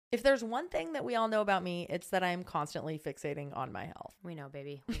If there's one thing that we all know about me, it's that I'm constantly fixating on my health. We know,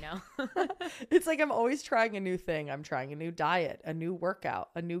 baby. We know. It's like I'm always trying a new thing. I'm trying a new diet, a new workout,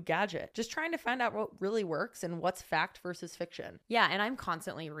 a new gadget, just trying to find out what really works and what's fact versus fiction. Yeah, and I'm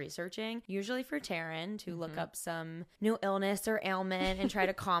constantly researching, usually for Taryn, to look up some new illness or ailment and try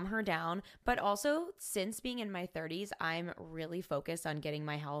to calm her down. But also, since being in my 30s, I'm really focused on getting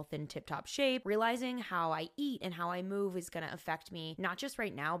my health in tip-top shape, realizing how I eat and how I move is going to affect me, not just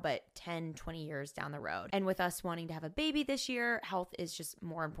right now, but 10, 20 years down the road. And with us wanting to have a baby this year, health is just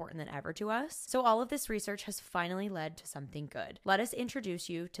more important than ever to us. So all of this research has finally led to something good. Let us introduce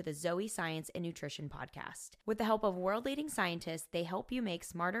you to the Zoe Science and Nutrition podcast. With the help of world-leading scientists, they help you make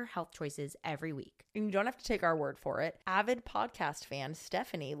smarter health choices every week. And you don't have to take our word for it. Avid podcast fan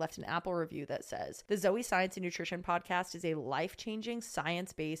Stephanie left an Apple review that says, the Zoe Science and Nutrition podcast is a life-changing,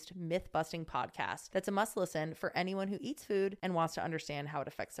 science-based, myth-busting podcast that's a must-listen for anyone who eats food and wants to understand how it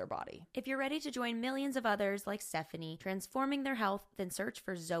affects their body. If you're ready to join millions of others like Stephanie, transforming their health, then search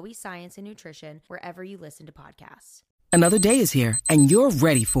for Zoe Science and Nutrition wherever you listen to podcasts. Another day is here, and you're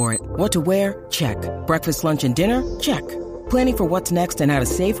ready for it. What to wear? Check. Breakfast, lunch, and dinner? Check. Planning for what's next and how to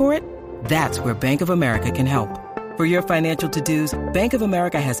save for it? That's where Bank of America can help. For your financial to-dos, Bank of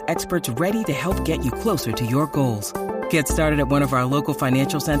America has experts ready to help get you closer to your goals. Get started at one of our local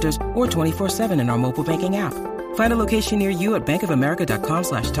financial centers or 24/7 in our mobile banking app. Find a location near you at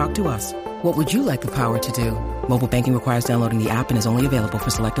bankofamerica.com/talktous. What would you like the power to do? Mobile banking requires downloading the app and is only available for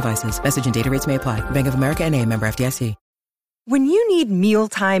select devices. Message and data rates may apply. Bank of America N.A., member FDIC. When you need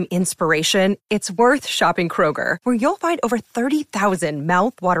mealtime inspiration, it's worth shopping Kroger, where you'll find over 30,000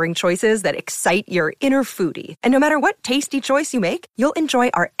 mouth-watering choices that excite your inner foodie. And no matter what tasty choice you make, you'll enjoy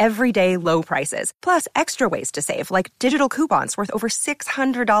our everyday low prices, plus extra ways to save, like digital coupons worth over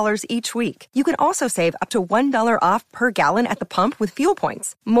 $600 each week. You can also save up to $1 off per gallon at the pump with fuel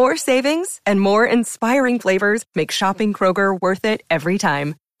points. More savings and more inspiring flavors make shopping Kroger worth it every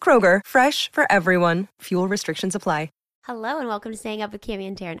time. Kroger, fresh for everyone. Fuel restrictions apply. Hello and welcome to Staying Up with Cami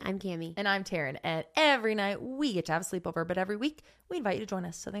and Taryn. I'm Cami. And I'm Taryn, and every night we get to have a sleepover, but every week we invite you to join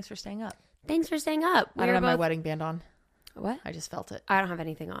us. So thanks for staying up. Thanks for staying up. I don't have my wedding band on. What? I just felt it. I don't have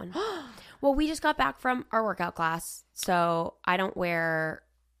anything on. Well, we just got back from our workout class, so I can't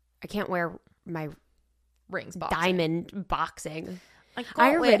wear my Rings boxing. diamond boxing. I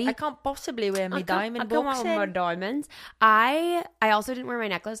can't possibly wear my diamond boxing. I can't wear my diamonds. I also didn't wear my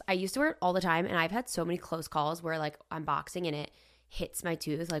necklace. I used to wear it all the time, and I've had so many close calls where like I'm boxing and it hits my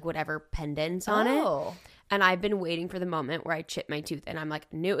tooth, like whatever pendants on it. And I've been waiting for the moment where I chip my tooth, and I'm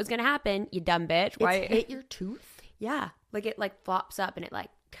like, knew it was gonna happen, you dumb bitch. Why hit your tooth? Yeah, like it like flops up and it like,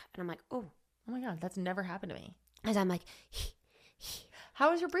 and I'm like, oh my god, that's never happened to me. As I'm like,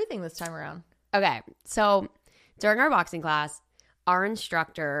 how was your breathing this time around? Okay, so during our boxing class, our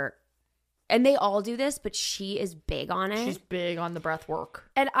instructor, and they all do this, but she is big on it. She's big on the breath work.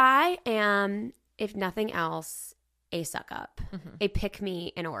 And I am, if nothing else, a suck up, a pick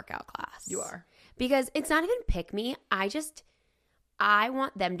me in a workout class. You are. Because it's not even pick me. I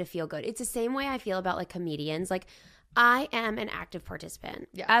want them to feel good. It's the same way I feel about like comedians. Like I am an active participant,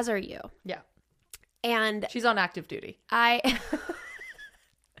 as are you. Yeah. And she's on active duty.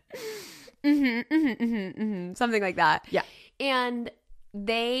 Something like that. Yeah. And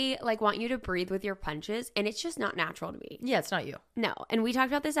they like want you to breathe with your punches, and it's just not natural to me. Yeah, it's not you. No. And we talked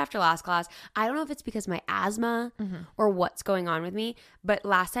about this after last class. I don't know if it's because of my asthma or what's going on with me, but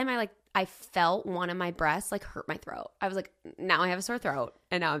last time I felt one of my breaths like hurt my throat. I was like, now I have a sore throat,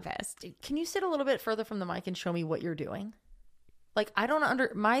 and now I'm pissed. Can you sit a little bit further from the mic and show me what you're doing? Like,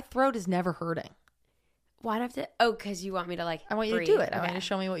 my throat is never hurting. Why do I have to? Oh, because you want me to like I want breathe. you to do it. Okay. I want you to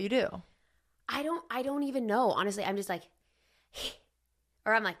show me what you do. I don't even know. Honestly, I'm just like,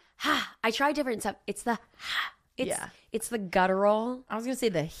 or I'm like, ha. I try different stuff. It's the ha. It's the guttural. I was going to say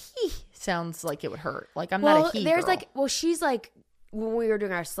the he sounds like it would hurt. Like, I'm not a he there's girl. she's like, when we were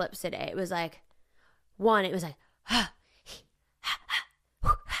doing our slips today, it was like, it was like, ha.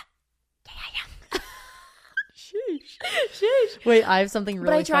 Sheesh. Wait, I have something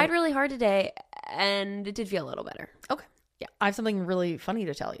really But I tried funny. really hard today, and it did feel a little better. Okay. Yeah. I have something really funny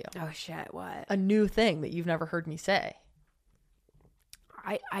to tell you. Oh, shit. What? A new thing that you've never heard me say.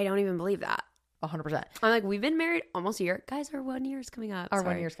 I don't even believe that. 100%. I'm like, we've been married almost a year. Guys, our 1 year is coming up. Our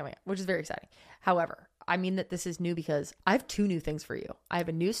 1 year is coming up, which is very exciting. However, I mean that this is new because I have two new things for you. I have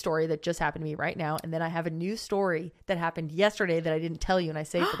a new story that just happened to me right now, and then I have a new story that happened yesterday that I didn't tell you and I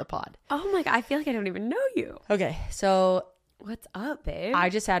saved for the pod. Oh my God, I feel like I don't even know you. Okay, so what's up, babe? I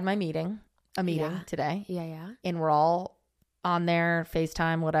just had my meeting today. Yeah. And we're all on there,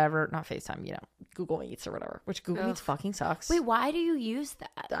 FaceTime, whatever. Not FaceTime, Google Meets or whatever, which Google Meets fucking sucks. Wait, why do you use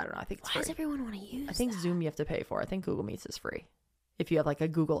that? I don't know. I think it's Why free. does everyone want to use I think that? Zoom you have to pay for. I think Google Meets is free if you have like a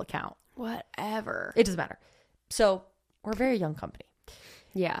Google account. Whatever. It doesn't matter. So we're a very young company.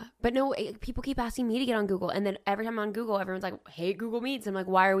 Yeah. But no, people keep asking me to get on Google. And then every time I'm on Google, everyone's like, hey, Google Meets. I'm like,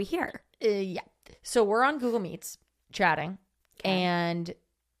 why are we here? Yeah. So we're on Google Meets chatting, and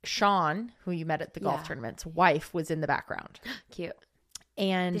Sean, who you met at the golf tournament's wife, was in the background. Cute.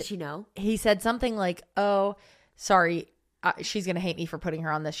 And Did she know? he said something like, oh, sorry, she's going to hate me for putting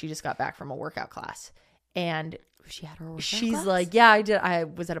her on this. She just got back from a workout class. And She had her workout she's class? like, yeah, I did. I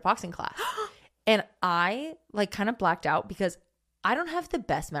was at a boxing class. And I like kind of blacked out because I don't have the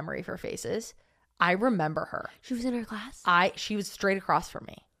best memory for faces. I remember her. She was in her class? She was straight across from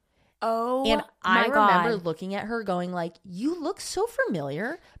me. Oh, And I my remember God. looking at her going like, you look so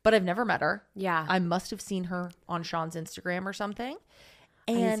familiar, but I've never met her. Yeah. I must have seen her on Sean's Instagram or something.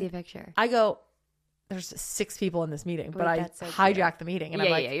 I didn't And see a picture. I go, there's 6 people in this meeting, but Wait, I that's so hijacked the meeting. And yeah,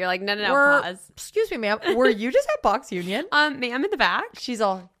 I'm like, yeah. You're like, no, pause. excuse me, ma'am. Were you just at Box Union? Ma'am in the back? She's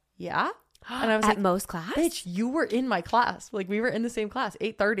all, yeah. And I was At like, most class? bitch, you were in my class. Like we were in the same class,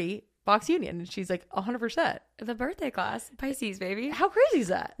 8:30, Box Union. And she's like, 100%. The birthday class. Pisces, baby. How crazy is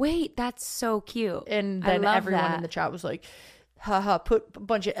that? Wait, that's so cute. And I then love everyone that. in the chat was like, haha, put a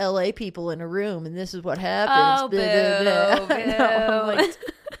bunch of LA people in a room and this is what happens. Oh, Blah, blah, blah. boo, I know. I'm boo. like,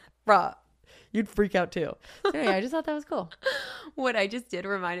 bruh, you'd freak out too. So anyway, I just thought that was cool. What I just did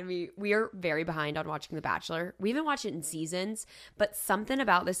reminded me, we are very behind on watching The Bachelor. We haven't watched it in seasons, but something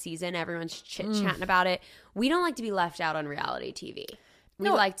about the season, everyone's chit-chatting about it. We don't like to be left out on reality TV. We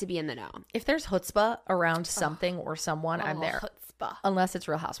No. like to be in the know. If there's chutzpah around something or someone, I'm there. Chutzpah. Unless it's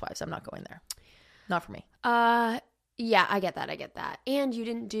Real Housewives, I'm not going there. Not for me. Yeah, I get that. And you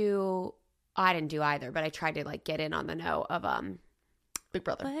didn't do, I didn't do either, but I tried to like get in on the know of, Big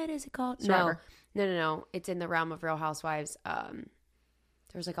Brother. what is it called? Survivor. No. It's in the realm of Real Housewives.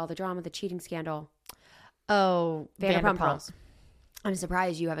 There's like all the drama, the cheating scandal. Oh, Vanderpump Vanderpump. Rules. I'm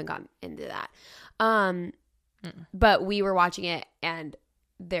surprised you haven't gotten into that. But we were watching it and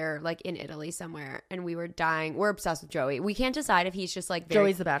they're like in Italy somewhere and we were dying. We're obsessed with Joey. We can't decide if he's just like very,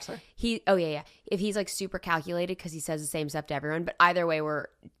 Joey's the Bachelor. yeah. If he's like super calculated because he says the same stuff to everyone. But either way, we're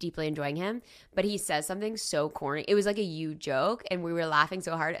deeply enjoying him. But he says something so corny. It was like a you joke and we were laughing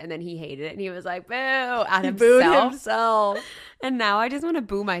so hard and then he hated it and he was like, boo, at He himself. booed himself. And now I just want to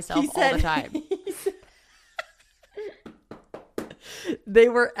boo myself all the time. They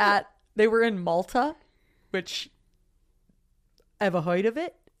were in Malta, which I have a height of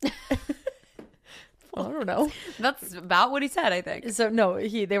it. Well, I don't know. That's about what he said, I think. So no,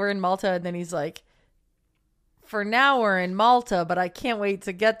 they were in Malta, and then he's like, "For now we're in Malta, but I can't wait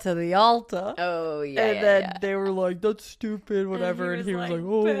to get to the Alta." Oh, yeah. And then they were like, "That's stupid," whatever, and he was like,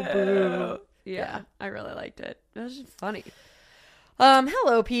 "Oh, boo." Yeah, I really liked it. It was just funny.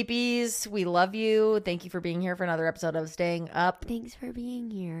 Hello, peepees. We love you. Thank you for being here for another episode of Staying Up. Thanks for being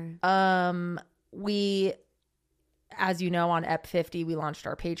here. We, as you know, on EP 50, we launched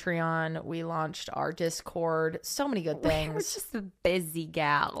our Patreon. We launched our Discord. So many good We're things. just the busy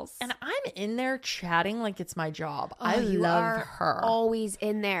gals. And I'm in there chatting like it's my job. I you love are her. always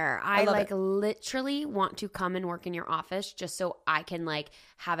in there. I love like it. literally want to come and work in your office just so I can like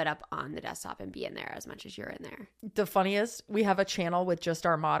have it up on the desktop and be in there as much as you're in there. The funniest, we have a channel with just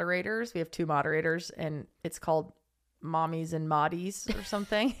our moderators. We have 2 moderators, and it's called Mommies and Moddies or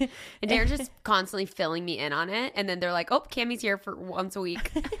something. And they're just constantly filling me in on it. And then they're like, oh, Cammie's here for once a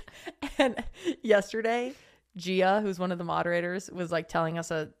week. And yesterday, Gia, who's one of the moderators, was like telling us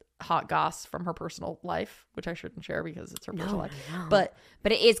a hot goss from her personal life, which I shouldn't share because it's her personal life. no. But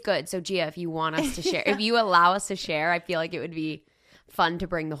But it is good. So Gia, if you want us to share, if you allow us to share, I feel like it would be fun to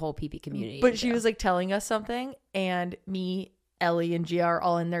bring the whole PP community. But she into. was like telling us something, and me, Ellie, and Gia are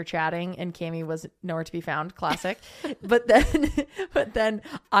all in there chatting, and Cammie was nowhere to be found. Classic. but then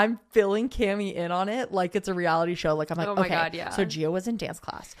I'm filling Cammie in on it like it's a reality show. Like I'm like, Oh my okay, God, yeah. so Gia was in dance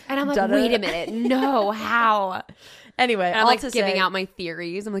class, And I'm like, Da-da. wait a minute. No, how? Anyway, And I'm all like to giving say, out my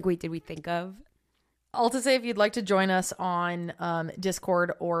theories. I'm like, wait, did we think of? all to say, if you'd like to join us on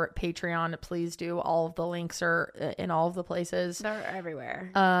Discord or Patreon, please do. All of the links are in all of the places. They're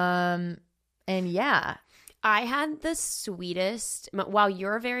everywhere. And yeah. I had the sweetest. While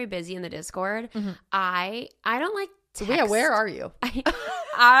you're very busy in the Discord, I don't like text. Yeah, where are you?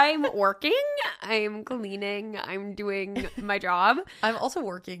 I'm working. I'm cleaning. I'm doing my job. I'm also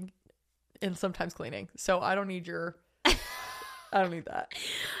working and sometimes cleaning. So I don't need your I don't need that.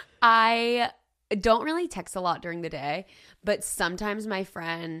 I don't really text a lot during the day, but sometimes my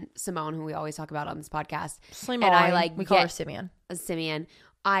friend Simone, who we always talk about on this podcast, Simone, and I like we call her Simeon. Simeon.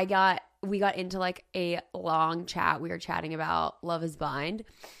 We got into like a long chat. We were chatting about Love is Blind.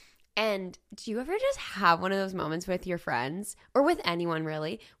 And do you ever just have one of those moments with your friends or with anyone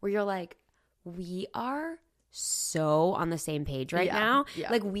really where you're like, we are so on the same page right now? Yeah.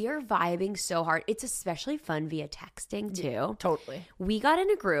 Like we are vibing so hard. It's especially fun via texting too. Yeah, totally. We got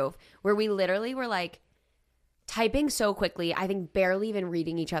in a groove where we literally were like typing so quickly. I think barely even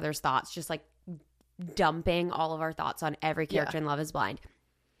reading each other's thoughts, just like dumping all of our thoughts on every character in Love is Blind.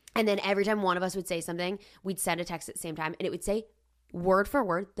 And then every time one of us would say something, we'd send a text at the same time and it would say word for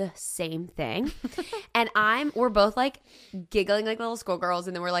word the same thing. And we're both like giggling like little schoolgirls,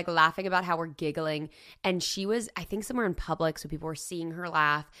 and then we're like laughing about how we're giggling. And she was, I think, somewhere in public, so people were seeing her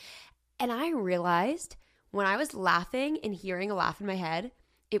laugh. And I realized when I was laughing and hearing a laugh in my head,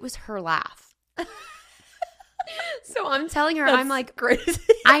 it was her laugh. So I'm telling her, I'm like, crazy.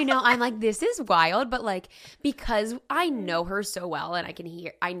 I know, I'm like, this is wild, but like, because I know her so well and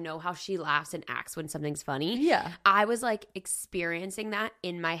I know how she laughs and acts when something's funny. Yeah. I was like experiencing that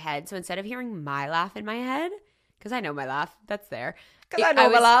in my head. So instead of hearing my laugh in my head, because I know my laugh, that's there. Because I know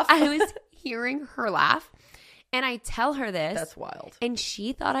my laugh. I was hearing her laugh, and I tell her this. That's wild. And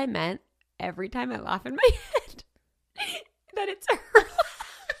she thought I meant every time I laugh in my head that it's her laugh.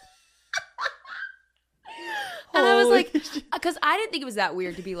 And I was like, because I didn't think it was that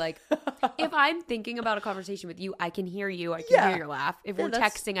weird to be like, if I'm thinking about a conversation with you, I can hear you. I can hear your laugh. If we're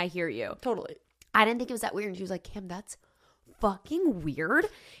texting, I hear you. Totally. I didn't think it was that weird. And she was like, Kim, that's fucking weird.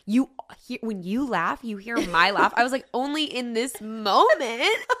 When you laugh, you hear my laugh. I was like, only in this moment.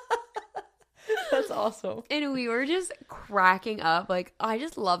 That's awesome. And we were just cracking up. Like, I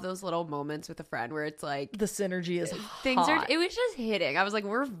just love those little moments with a friend where it's like The synergy is things hot. it was just hitting. I was like,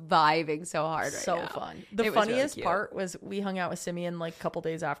 we're vibing so hard right So now. fun. The It was really funniest cute. part was we hung out with Simeon like a couple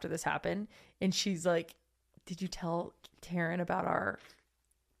days after this happened, and she's like, did you tell Taryn about our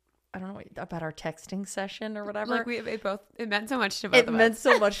texting session or whatever? Like it meant so much to both it of meant us.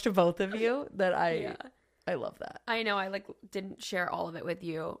 so much to both of you that I love that. I know I like didn't share all of it with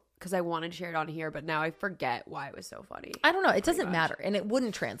you because I wanted to share it on here, but now I forget why it was so funny. I don't know. It doesn't matter, and it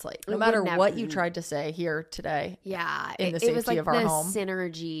wouldn't translate no It matter would what you never. tried to say here today. Yeah, In the it was safety like of our the home.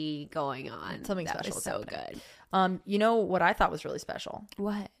 synergy going on. Something that special was was so happening. good. You know what I thought was really special?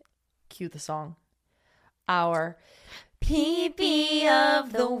 What? Cue the song. Our PP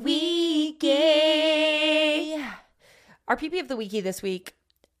of the Weekie. Our PP of the Weekie this week.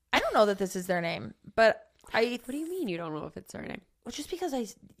 I don't know that this is their name, but What do you mean you don't know if it's their name? well, just because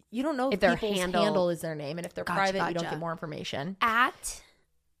you don't know if their people's handle- handle is their name, and if they're Gotcha, private, you don't gotcha. get more information. At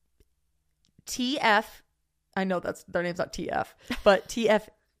TF, I know that's their name's not TF, but TF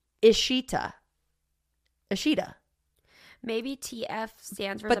Ishita. maybe TF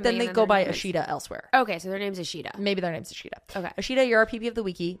stands for But then something they and go their by name is- Ishita elsewhere. Okay, so their name's Ishita. Maybe their name's Ishita. Okay. Ishita, you're our PP of the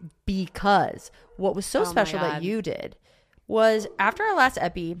Wiki because what was so Oh my special that God. you did was after our last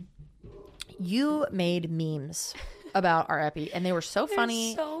epi, you made memes about our epi, and they were so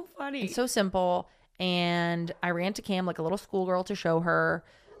funny So funny. and so simple. And I ran to Cam like a little schoolgirl to show her.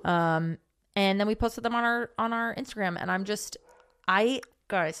 And then we posted them on our Instagram. And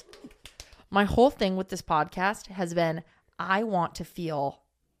guys, my whole thing with this podcast has been I want to feel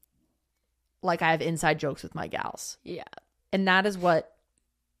like I have inside jokes with my gals. Yeah. And that is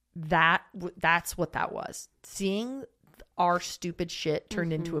that's what that was. Seeing our stupid shit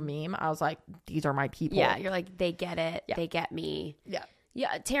turned into a meme, I was like, these are my people. Yeah, you're like, they get it. Yeah. They get me. Yeah.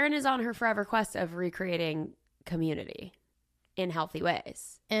 Yeah, Taryn is on her forever quest of recreating community in healthy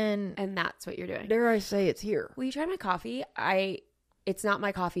ways. And And that's what you're doing. dare I say it's here. Will you try my coffee? It's not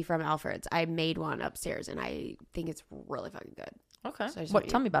my coffee from Alfred's. I made one upstairs and I think it's really fucking good. Okay. So I just What? want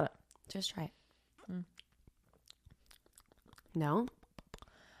Tell you- me about it. Just try it. No?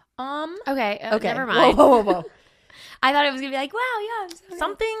 Okay. Okay. Never mind. Whoa. I thought it was going to be like, wow, yeah. I'm so good.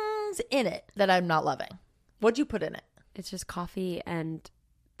 Something's in it that I'm not loving. What'd you put in it? It's just coffee and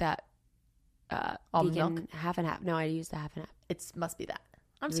that Almond vegan milk? half and half. No, I used the half and half. It must be that.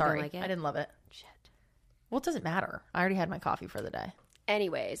 I'm You don't sorry. like it? I didn't love it. Shit. Well, it doesn't matter. I already had my coffee for the day.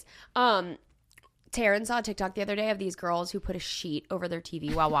 Anyways, Taryn saw a TikTok the other day of these girls who put a sheet over their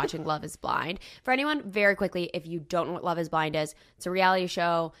TV while watching Love is Blind. For anyone, very quickly, if you don't know what Love is Blind is, it's a reality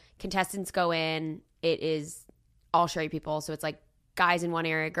show. Contestants go in. It is all straight people. So it's like guys in one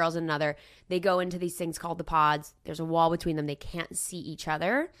area, girls in another. They go into these things called the pods. There's a wall between them. They can't see each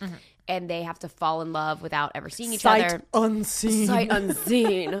other. and they have to fall in love without ever seeing each Sight other. unseen. Sight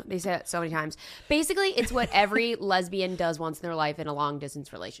unseen. They say it so many times. Basically, it's what every lesbian does once in their life in a long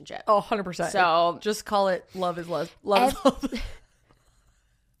distance relationship. Oh, 100%. So- just call it love is love. Love is love.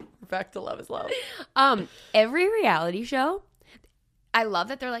 Back to love is love. Every reality show, I love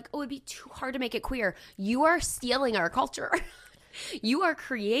that they're like, oh, it'd be too hard to make it queer. You are stealing our culture. You are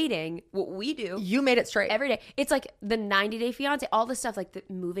creating what we do You made it straight. every day. It's like the 90 Day Fiance, all this stuff, like the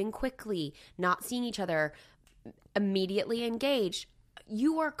moving quickly, not seeing each other, immediately engaged.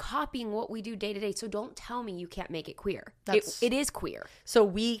 You are copying what we do day to day. So don't tell me you can't make it queer. It is queer. So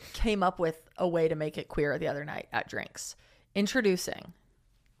we came up with a way to make it queer the other night at drinks. Introducing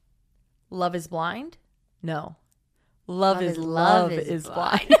Love is Blind? No. Love is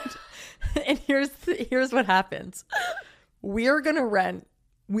blind. And here's what happens. We're going to rent.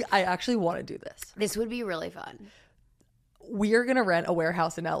 I actually want to do this. This would be really fun. We are going to rent a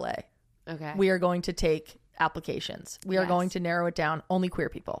warehouse in LA. Okay. We are going to take applications. We are Yes. going to narrow it down. Only queer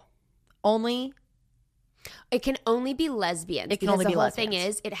people. Only. It can only be lesbians. It can because only the be whole lesbians. thing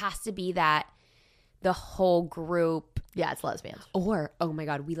is, it has to be that the whole group. Yeah, it's lesbians. Or, oh my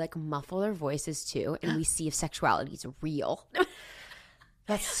God, we like muffle their voices too, and we see if sexuality is real.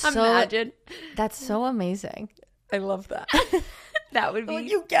 That's so. Imagine. That's so amazing. I love that. That would be. Like,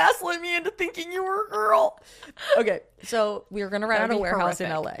 you gaslit me into thinking you were a girl. Okay, so we're going to rent out That'd a be warehouse in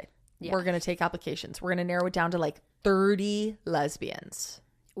horrific. LA. Yeah. We're going to take applications. We're going to narrow it down to like 30 lesbians.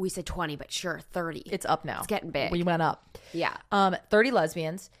 We said 20, but sure, 30. It's up now. It's getting big. We went up. Yeah. 30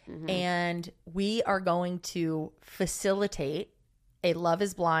 lesbians. Mm-hmm. And we are going to facilitate a Love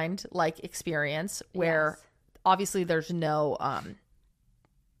is Blind like experience where Yes. obviously there's no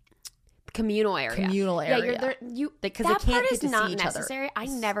Communal area. Communal Yeah, area. you're there. Because that they can't part get is to see not each other. necessary. I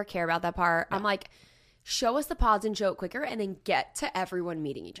never care about that part. I'm like, show us the pods and show it quicker, and then get to everyone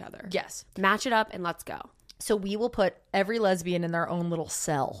meeting each other. Yes. Match it up and let's go. So we will put every lesbian in their own little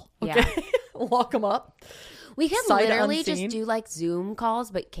cell. Yeah. Lock them up. We could Sight literally unseen. just do like Zoom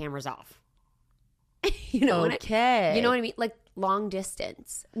calls, but cameras off. You know what Okay. you know what I mean? Like long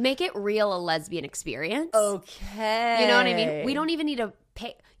distance. Make it real a lesbian experience. Okay. You know what I mean? We don't even need to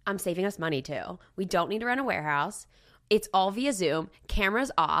pay. I'm saving us money too. We don't need to rent a warehouse. It's all via Zoom,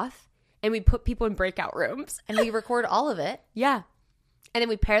 cameras off, and we put people in breakout rooms. And we record all of it. Yeah. And then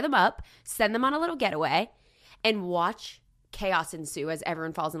we pair them up, send them on a little getaway, and watch chaos ensue as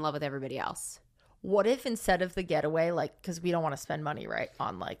everyone falls in love with everybody else. What if instead of the getaway, like, because we don't want to spend money, right,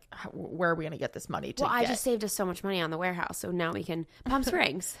 on like, where are we going to get this money to Well, I get? just saved us so much money on the warehouse, so now we can Palm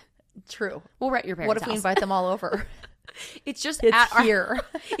Springs. True. We'll rent your parents' What if we house. invite them all over? It's just It's at our- here.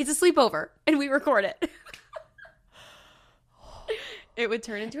 It's a sleepover, and we record it. It would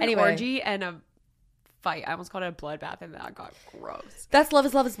turn into an Anyway. orgy and a fight. I almost called it a bloodbath, and that got gross. That's Love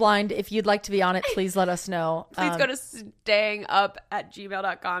is Blind. If you'd like to be on it, please let us know. Please go to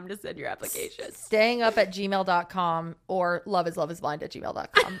stayingup@gmail.com to send your applications. stayingup@gmail.com or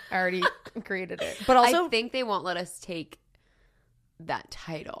loveisblind@gmail.com. I already created it. But also, I think they won't let us take that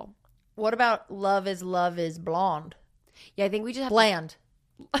title. what about Love is Blonde? Yeah, I think we just have Bland.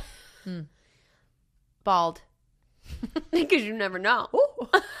 bald. Because you never know. Ooh.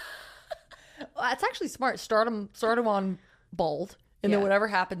 That's actually smart. Start them on bold, and then Yeah. whatever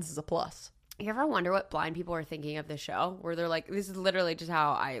happens is a plus. You ever wonder what blind people are thinking of this show? Where they're like, this is literally just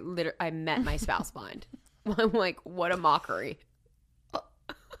how I met my spouse blind. I'm like, what a mockery.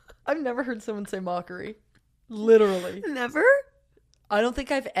 I've never heard someone say mockery. Literally. Never? I don't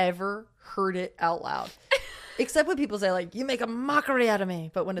think I've ever heard it out loud. Except when people say, like, you make a mockery out of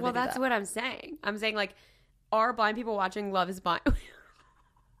me. But when do Well, they do that's that? what I'm saying. I'm saying, like, are blind people watching Love is Blind?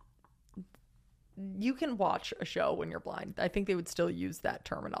 You can watch a show when you're blind. I think they would still use that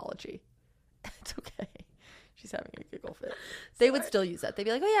terminology. It's okay. She's having a giggle fit. They would still use that. They'd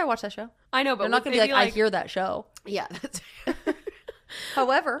be like, oh, yeah, I watch that show. I know, but They're not going to be they'd like, I hear that show. Yeah, that's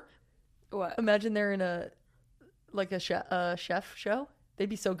However, what? imagine they're in a chef show. They'd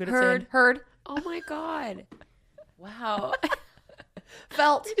be so good at Heard. saying, heard, Oh my God. Wow.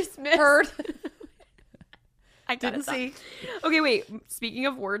 felt, Dismissed. heard, I gotta didn't stop. see. Okay, wait. Speaking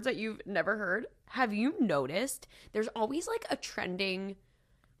of words that you've never heard, have you noticed there's always like a trending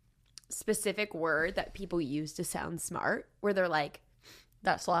specific word that people use to sound smart where they're like,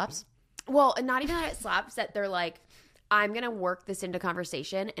 That slaps. well, and not even that it slaps, that they're like, I'm going to work this into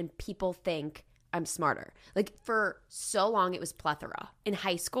conversation and people think I'm smarter. Like for so long, it was plethora. In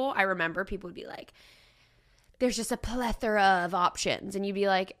high school, I remember people would be like, there's just a plethora of options. And you'd be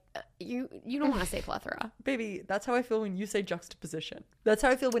like, You don't want to say plethora. Baby, that's how I feel when you say juxtaposition. That's how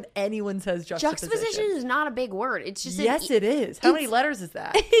I feel when anyone says juxtaposition. Juxtaposition is not a big word. It's just yes, it is. How many letters is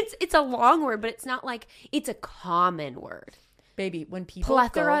that? It's a long word, but it's not like it's a common word. Baby, when people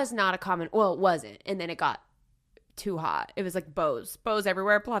plethora is not a common. Well, it wasn't, and then it got too hot. It was like bows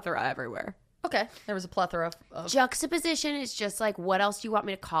everywhere, plethora everywhere. Okay, there was a plethora of juxtaposition is just like, what else do you want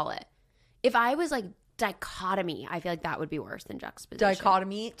me to call it? If I was like dichotomy, I feel like that would be worse than juxtaposition.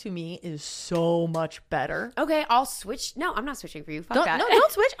 Dichotomy to me is so much better. Okay, I'll switch. No, I'm not switching for you. Fuck that. No,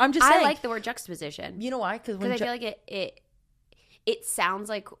 don't switch. I'm just saying. I like the word juxtaposition. You know why? Because I feel like it sounds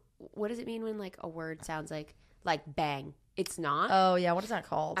like, what does it mean when like a word sounds like bang? It's not. Oh yeah, what is that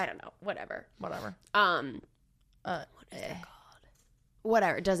called? I don't know. Whatever. What is that called?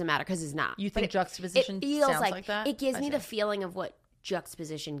 Whatever. It doesn't matter because it's not. You think juxtaposition feels sounds like that? It gives me the feeling of what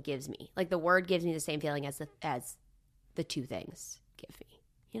juxtaposition gives me. Like the word gives me the same feeling as the two things give me.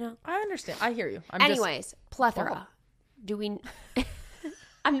 You know? I understand. I hear you. Anyways, plethora. Do we?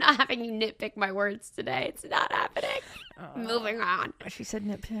 I'm not having you nitpick my words today. It's not happening. Moving on. She said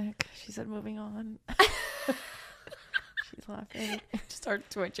nitpick. She said moving on. She's laughing. Start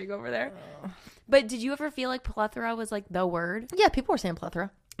twitching over there. But did you ever feel like plethora was like the word? Yeah, people were saying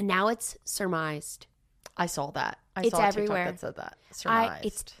plethora. Now it's surmised. I saw that. I it's saw a everywhere. TikTok that said that. Surmised.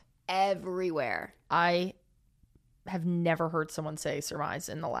 It's everywhere. I have never heard someone say surmise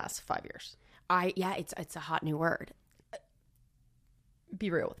in the last 5 years. It's a hot new word. Be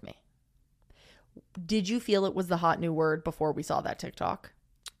real with me. Did you feel it was the hot new word before we saw that TikTok?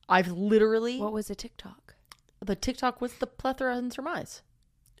 I've literally... What was a TikTok? The TikTok was the plethora and surmise.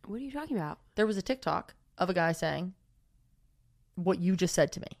 What are you talking about? There was a TikTok of a guy saying what you just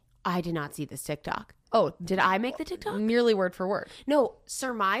said to me. I did not see this TikTok. Oh, did I make the TikTok? Merely word for word. No,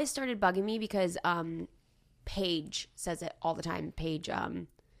 surmise started bugging me because Paige says it all the time. Paige,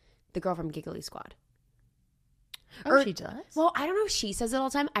 the girl from Giggly Squad. Oh, she does? Well, I don't know if she says it all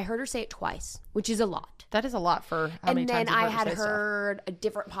the time. I heard her say it twice, which is a lot. That is a lot for how many times you've heard her say stuff. And then I had heard a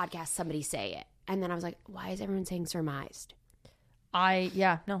different podcast, somebody say it. And then I was like, why is everyone saying surmised?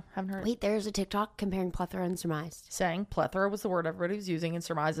 Haven't heard. Wait, there's a TikTok comparing plethora and surmised. Saying plethora was the word everybody was using and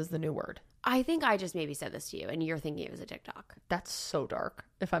surmise is the new word. I think I just maybe said this to you and you're thinking it was a TikTok. That's so dark.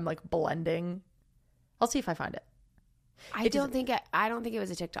 If I'm like blending, I'll see if I find it. I don't think it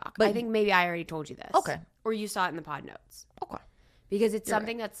was a TikTok. But I think maybe I already told you this. Okay. Or you saw it in the pod notes. Okay. Because it's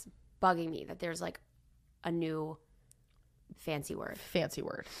something that's bugging me that there's like a new fancy word.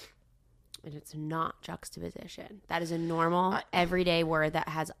 And it's not juxtaposition. That is a normal, everyday word that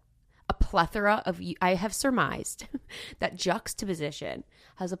has a plethora of... I have surmised that juxtaposition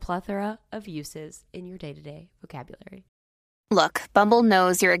has a plethora of uses in your day-to-day vocabulary. Look, Bumble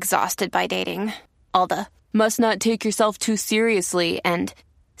knows you're exhausted by dating. All the, must not take yourself too seriously, and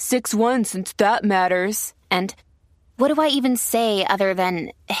 6'1" since that matters. And what do I even say other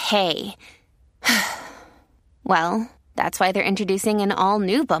than, hey? Well, that's why they're introducing an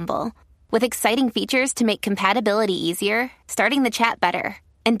all-new Bumble. With exciting features to make compatibility easier, starting the chat better,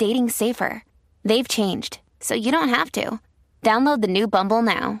 and dating safer. They've changed, so you don't have to. Download the new Bumble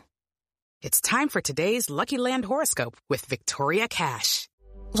now. It's time for today's Lucky Land horoscope with Victoria Cash.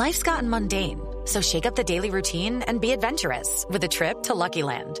 Life's gotten mundane, so shake up the daily routine and be adventurous with a trip to Lucky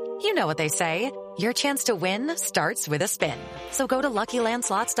Land. You know what they say. Your chance to win starts with a spin. So go to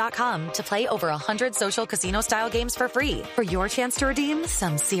LuckyLandSlots.com to play over 100 social casino-style games for free for your chance to redeem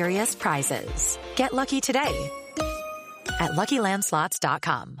some serious prizes. Get lucky today at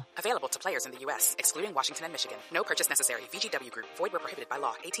LuckyLandSlots.com. Available to players in the U.S., excluding Washington and Michigan. No purchase necessary. VGW Group. Void where prohibited by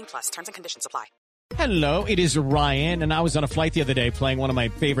law. 18+. Terms and conditions apply. Hello, it is Ryan, and I was on a flight the other day playing one of my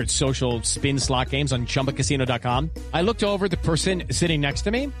favorite social spin slot games on ChumbaCasino.com. I looked over at the person sitting next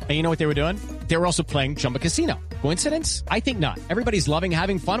to me, and you know what they were doing? They were also playing Chumba Casino. Coincidence? I think not. Everybody's loving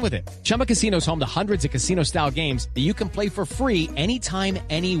having fun with it. Chumba Casino is home to hundreds of casino-style games that you can play for free anytime,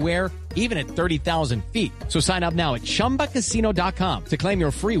 anywhere, even at 30,000 feet. So sign up now at ChumbaCasino.com to claim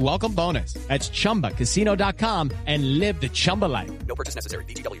your free welcome bonus. That's ChumbaCasino.com and live the Chumba life. No purchase necessary.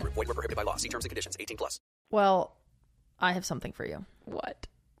 VGW Group. Void where prohibited by law. See terms and conditions. 18+. Well, I have something for you. What?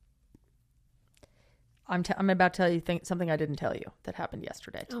 I'm about to tell you something I didn't tell you that happened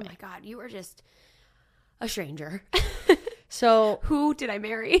yesterday to me. Oh my God, you were just a stranger. So who did I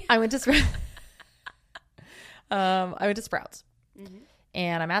marry? I went to Sprouts. Mm-hmm.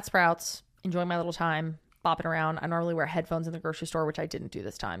 And I'm at Sprouts, enjoying my little time, bopping around. I normally wear headphones in the grocery store, which I didn't do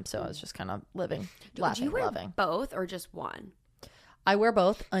this time. So I was just kind of living, laughing, do you wear loving. Both or just one? I wear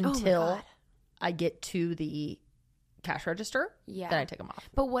both until I get to the cash register. Yeah. Then I take them off.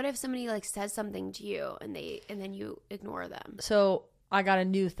 But what if somebody like says something to you and then you ignore them? So I got a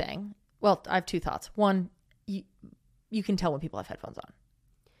new thing. Well, I have two thoughts. One, you can tell when people have headphones on.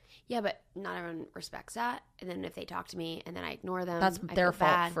 Yeah, but not everyone respects that. And then if they talk to me and then I ignore them, That's I their feel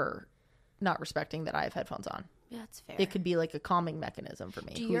fault bad. for not respecting that I have headphones on. Yeah, that's fair. It could be like a calming mechanism for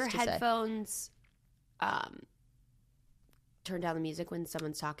me. Do Who's your to say? headphones turn down the music when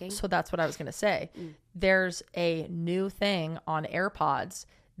someone's talking? So that's what I was going to say. There's a new thing on AirPods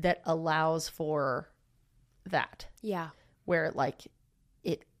that allows for that. Yeah. Where like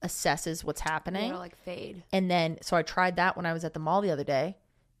it assesses what's happening. It'll like fade. And then, so I tried that when I was at the mall the other day.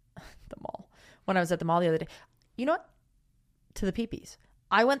 When I was at the mall the other day. You know what? To the peepees.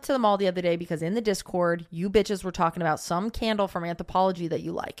 I went to the mall the other day because in the Discord, you bitches were talking about some candle from Anthropologie that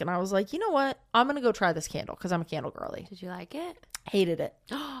you like. And I was like, you know what? I'm going to go try this candle because I'm a candle girly. Did you like it? Hated it.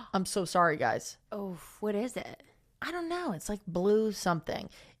 I'm so sorry, guys. Oh, what is it? I don't know. It's like blue something.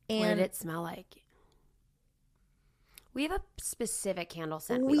 And What did it smell like? We have a specific candle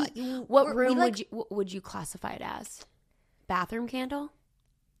scent we We- like. we What room like- would you classify it as? Bathroom candle?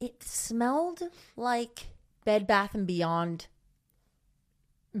 it smelled like Bed Bath & Beyond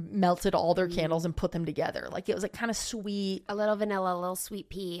melted all their candles and put them together. Like it was like kind of sweet. A little vanilla, a little sweet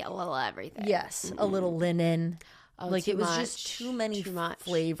pea, a little everything. Yes. A little linen. Oh, like too it was much. just too many Too much.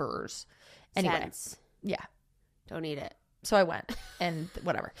 flavors. Anyway. Scents. Yeah. Don't eat it. So I went and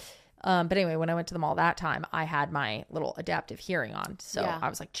whatever. But anyway, when I went to the mall that time, I had my little adaptive hearing on. So Yeah. I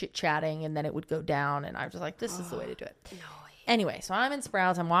was like chit-chatting and then it would go down and I was just like, this is the way to do it. Anyway, so I'm in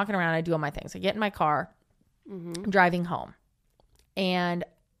Sprouts. I'm walking around. I do all my things. I get in my car. I'm driving home. And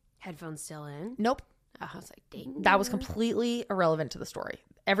Headphones still in? nope, I was like, dang. that was completely irrelevant to the story.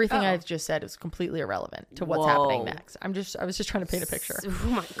 Everything Oh. I've just said is completely irrelevant to what's happening Whoa. next. I was just trying to paint a picture. Oh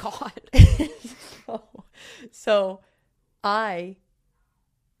my God. So I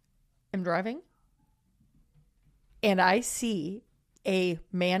am driving and I see a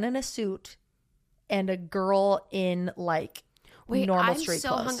man in a suit and a girl in like Wait, normal I'm straight so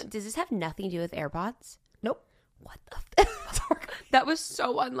clothes. Does this have nothing to do with AirPods? Nope. What the That was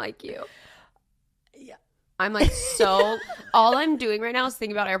so unlike you. Yeah. I'm like all I'm doing right now is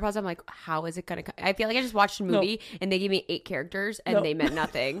thinking about AirPods. I'm like, how is it going to I feel like I just watched a movie and they gave me 8 characters and they meant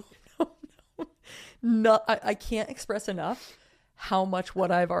nothing. No, I can't express enough how much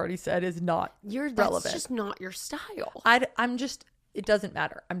what I've already said is not That's relevant. just not your style. I'm just, it doesn't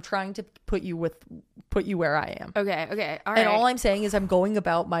matter. I'm trying to put you where I am. Okay. All right. And all I'm saying is I'm going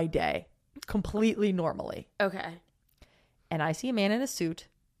about my day completely normally. Okay. And I see a man in a suit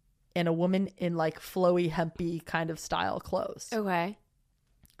and a woman in like flowy, hempy kind of style clothes. Okay.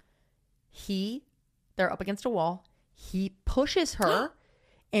 They're up against a wall. He pushes her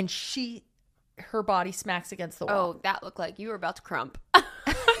and her body smacks against the wall. Oh, that looked like you were about to crump.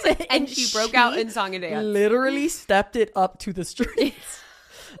 and she broke out in song and dance. Literally stepped it up to the streets.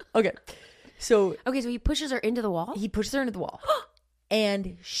 Okay. So Okay, so he pushes her into the wall? he pushes her into the wall.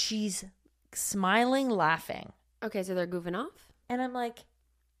 And she's smiling, laughing. Okay, so they're goofing off? And I'm like,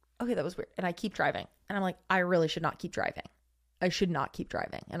 okay, that was weird. And I keep driving. And I'm like, I really should not keep driving. I should not keep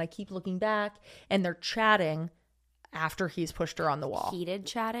driving. And I keep looking back and they're chatting after he's pushed her on the wall. Heated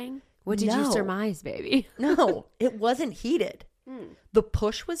chatting? What did you No. surmise, baby? No, it wasn't heated. The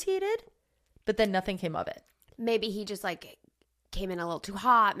push was heated, but then nothing came of it. Maybe he just like came in a little too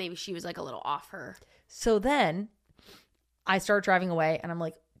hot. Maybe she was like a little off her. So then I start driving away and I'm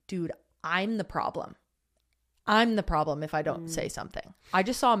like, dude, I'm the problem. I'm the problem if I don't say something. I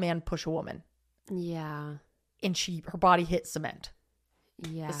just saw a man push a woman Yeah. and her body hit cement,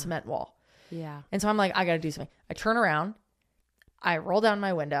 Yeah. the cement wall. Yeah. And so I'm like, I got to do something. I turn around, I roll down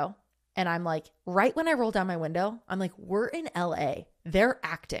my window, and I'm like, right when I roll down my window, I'm like, we're in LA. They're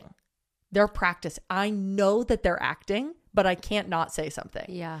acting. They're practicing. I know that they're acting, but I can't not say something.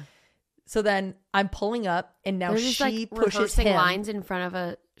 Yeah. So then I'm pulling up, and now They're just she like pushes rehearsing him. lines in front of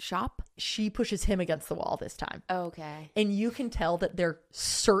a shop? She pushes him against the wall this time. Okay. And you can tell that they're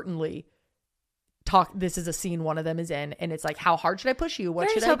certainly this is a scene one of them is in, and it's like, how hard should I push you? What They're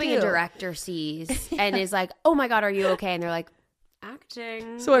should just I hoping do? a director sees and is like, oh my God, are you okay? And they're like,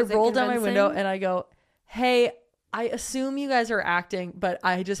 acting. So I Is it roll down my window convincing? and I go, hey, I assume you guys are acting, but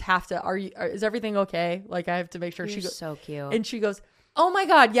I just have to, is everything okay? Like I have to make sure. You're She goes, so cute. and she goes, oh my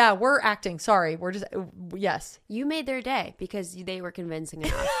God, yeah, we're acting. Sorry. We're just, yes. You made their day because they were convincing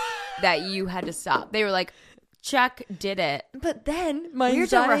enough that you had to stop. They were like, check, did it. But then my Weird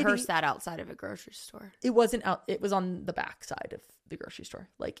to anxiety, rehearse that outside of a grocery store. it wasn't out. It was on the back side of the grocery store.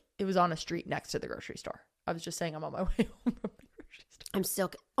 Like it was on a street next to the grocery store. I was just saying I'm on my way home from the grocery store. I'm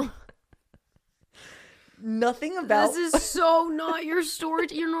still. nothing about This is so not your story.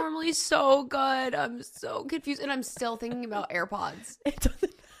 You're normally so good. I'm so confused. And I'm still thinking about AirPods. It doesn't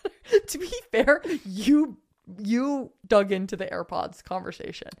matter. To be fair, you dug into the AirPods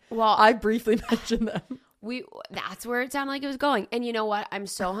conversation. Well, I briefly mentioned them. That's where it sounded like it was going. And you know what? I'm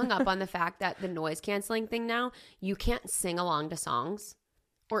so hung up on the fact that the noise canceling thing now, you can't sing along to songs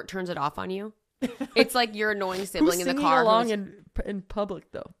or it turns it off on you. It's like your annoying sibling in the car. Who's singing along in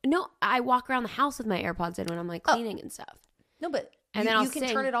public though? No, I walk around the house with my AirPods in when I'm like cleaning and stuff. No, but and then I'll can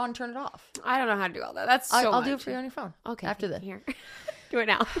sing. turn it on, turn it off. I don't know how to do all that. That's so I'll much. do it for you on your phone. Okay. After this. Here. Do it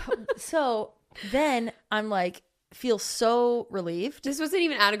now. So then I'm like, feel so relieved. This wasn't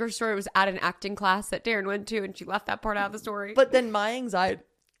even at a grocery store. It was at an acting class that Darren went to, and she left that part out of the story. But then my anxiety,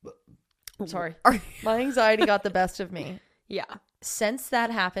 my anxiety got the best of me. Yeah. Since that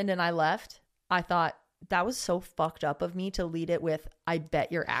happened and I left, I thought that was so fucked up of me to lead it with, I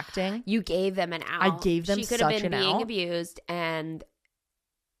bet you're acting. You gave them an out. I gave them She could such have been an being out. abused, and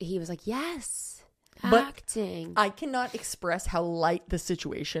he was like, yes, But acting. I cannot express how light the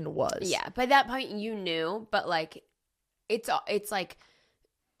situation was. Yeah, by that point you knew, but like it's like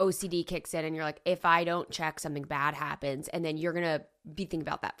OCD kicks in and you're like, if I don't check, something bad happens, and then you're gonna be thinking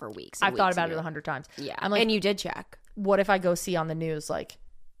about that for weeks. I've thought about it 100 times. Yeah, I'm like, and you did check. What if I go see on the news like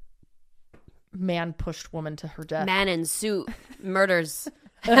man pushed woman to her death? Man in suit murders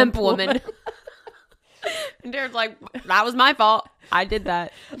hemp woman. And Darren's like, that was my fault. I did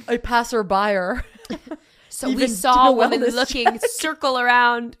that. A passerby. So Even we saw did a a woman wellness looking, check. circle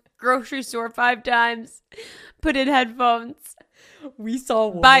around grocery store 5 times, put in headphones, We saw a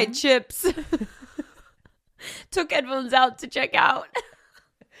woman. buy chips, took headphones out to check out.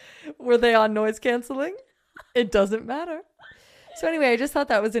 Were they on noise canceling? It doesn't matter. So anyway, I just thought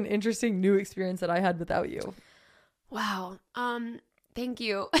that was an interesting new experience that I had without you. Wow. Thank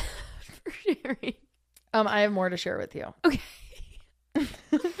you for sharing. I have more to share with you. Okay.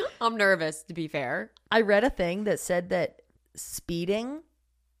 I'm nervous, to be fair. I read a thing that said that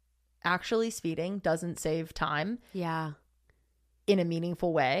actually speeding doesn't save time Yeah. in a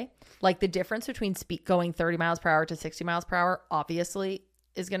meaningful way. Like the difference between going 30 miles per hour to 60 miles per hour obviously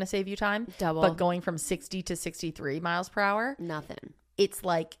is going to save you time. Double. But going from 60 to 63 miles per hour, Nothing. it's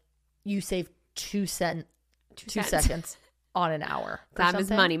like you save 2 cents. seconds on an hour. or Time is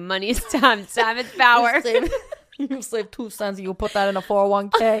something. money. Money is time. Time is power. You save 2 cents and you put that in a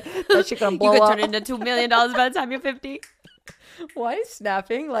 401k. That shit gonna blow You could up. turn it into $2 million by the time you're 50. Why is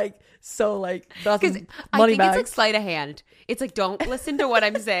snapping that's Because I money think bags? it's like sleight of hand. It's like, don't listen to what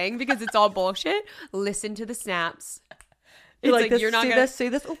I'm saying because it's all bullshit. Listen to the snaps. You're It's like, this, you're not see gonna this, see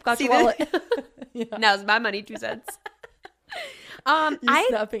this? Oh, got see your wallet. this? Now's my money, 2 cents. You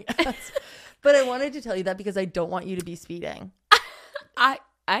snapping ass. But I wanted to tell you that because I don't want you to be speeding. I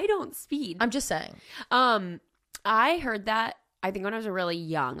don't speed. I'm just saying. I heard that, I think when I was really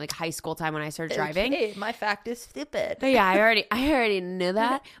young, like high school time when I started driving. Hey, my fact is stupid. Yeah, I already knew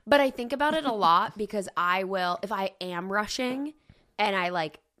that. But I think about it a lot because I will, if I am rushing and I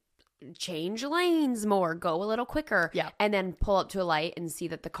like change lanes more, go a little quicker, Yeah. and then pull up to a light and see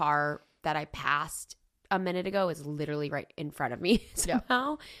that the car that I passed a minute ago is literally right in front of me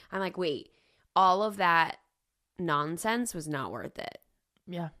somehow. I'm like, wait, all of that nonsense was not worth it.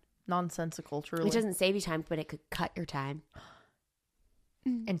 Yeah. Nonsensical, truly. It doesn't save you time, but it could cut your time.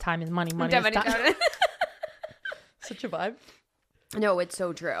 And time is money. Money is time. Such a vibe. No, it's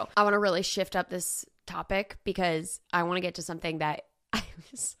so true. I want to really shift up this topic because I want to get to something that I'm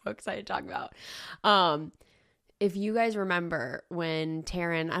so excited to talk about. If you guys remember when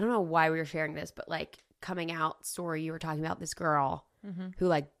Taryn, I don't know why we were sharing this, but like coming out story, you were talking about this girl who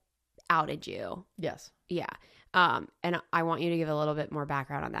like outed you. Yes. Yeah. And I want you to give a little bit more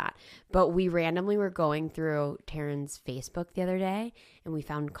background on that. But we randomly were going through Taryn's Facebook the other day and we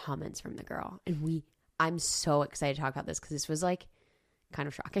found comments from the girl. And I'm so excited to talk about this because this was like kind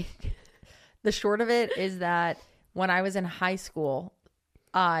of shocking. The short of it is that when I was in high school,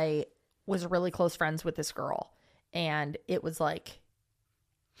 I was really close friends with this girl. And it was like,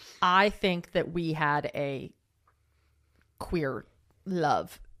 I think that we had a queer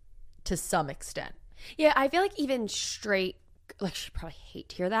love to some extent. Yeah, I feel like even straight, like she'd probably hate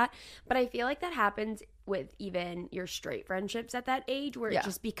to hear that, but I feel like that happens with even your straight friendships at that age where it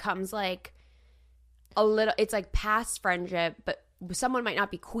just becomes like a little, it's like past friendship, but someone might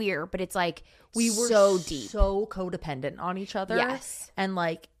not be queer, but it's like We were so deep. so codependent on each other. Yes. And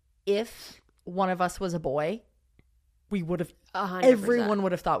like, if one of us was a boy, we would have, 100%. everyone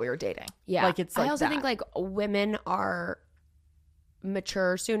would have thought we were dating. Yeah. Like, it's like I also that. think like women are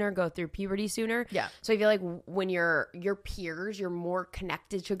mature sooner, go through puberty sooner. Yeah. So I feel like when you're your peers, you're more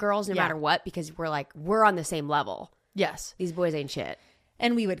connected to girls no matter what, because we're on the same level. Yes. These boys ain't shit.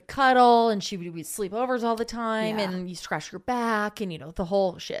 And we would cuddle, and we'd sleepovers all the time, Yeah. and you scratch your back, and the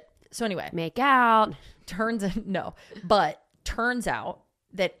whole shit. So anyway, Make out. turns out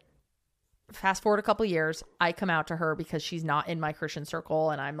that fast forward a couple years, I come out to her because she's not in my Christian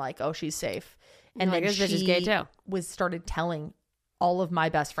circle, and I'm like, oh, she's safe. And You're then like, this bitch is gay too. started telling all of my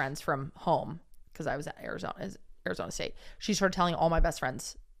best friends from home, because I was at Arizona State. She started telling all my best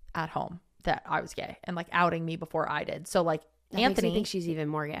friends at home that I was gay, and like outing me before I did. So like That makes me Anthony, think she's even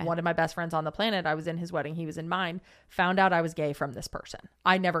more gay. one of my best friends on the planet, I was in his wedding, he was in mine, found out I was gay from this person.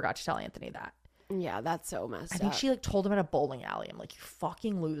 I never got to tell Anthony that. Yeah, that's so messed I up. think she like told him at a bowling alley. I'm like, you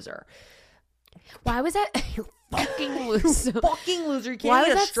fucking loser. Why was that? You fucking loser. Fucking loser. You can't Why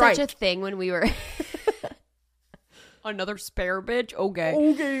get was a that strike. such a thing when we were another spare bitch? Okay.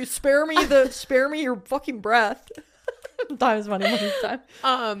 Okay, spare me your fucking breath. Time is money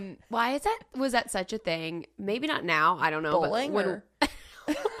time. Why was that such a thing? Maybe not now. I don't know. Bowling but or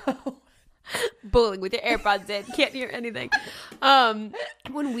bowling with your AirPods in, can't hear anything.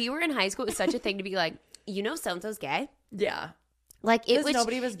 When we were in high school, it was such a thing to be like, so-and-so's gay. yeah. Like it 'Cause was,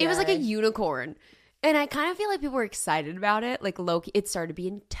 nobody was It was like a gay. unicorn. And I kind of feel like people were excited about it. Like Loki, it started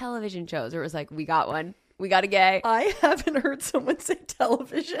being television shows where it was like, we got one. We got a gay. I haven't heard someone say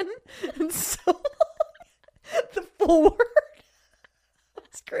television in so long. The full word.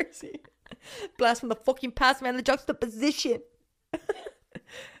 That's crazy. Blast from the fucking past, man. The juxtaposition.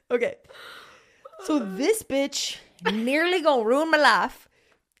 Okay. So this bitch nearly gonna ruin my life.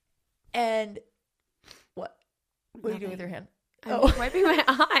 And what? What are you doing with your hand? I'm wiping my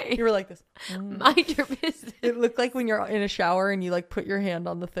eye. You were like this. Mind your business. It looked like when you're in a shower and you like put your hand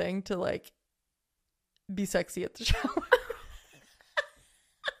on the thing to like be sexy at the shower.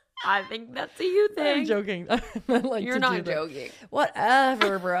 I think that's a you thing. I'm joking. I like You're to not do that. joking.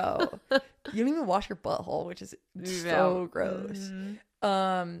 Whatever, bro. You don't even wash your butthole, which is so Yeah. gross.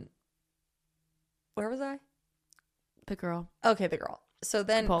 Where was I? The girl. Okay, the girl. So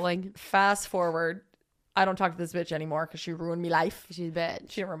then Bowling. fast forward. I don't talk to this bitch anymore because she ruined me life. She's a bitch.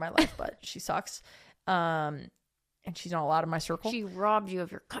 She didn't ruin my life, but she sucks. And she's not allowed in my circle. She robbed you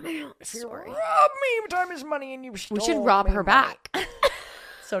of your coming out She story. robbed me. Time is money, and you stole We should rob me her money. back.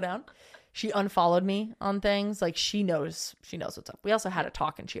 So down. She unfollowed me on things. Like she knows what's up. We also had a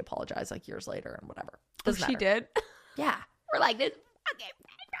talk, and she apologized like years later and whatever. Doesn't She matter. did. Yeah. We're like this. Okay.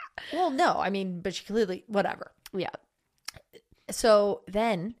 Well, no, I mean, but she clearly whatever. Yeah. So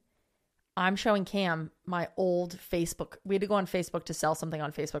then I'm showing Cam my old Facebook. We had to go on Facebook to sell something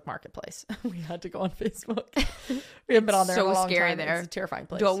on Facebook Marketplace. We had to go on Facebook. We haven't been on there in so a long scary time. there. It's a terrifying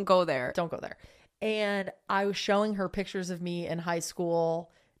place. Don't go there. Don't go there. And I was showing her pictures of me in high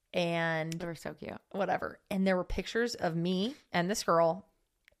school and They were so cute. whatever. And there were pictures of me and this girl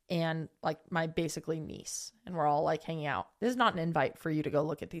and like my basically niece. And we're all like hanging out. This is not an invite for you to go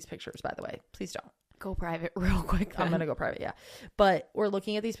look at these pictures, by the way. Please don't. Go private real quick. I'm going to go private, yeah. But we're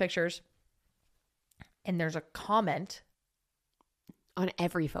looking at these pictures and there's a comment on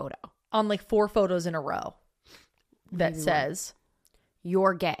every photo. on like 4 photos in a row that Maybe says,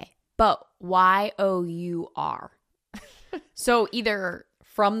 You're gay. But Y-O-U-R. So either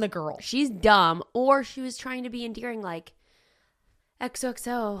from the girl. she's dumb or she was trying to be endearing, like,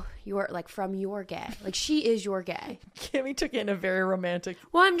 XOXO, you're like from your gay. Like she is your gay. Kimmy took it in a very romantic,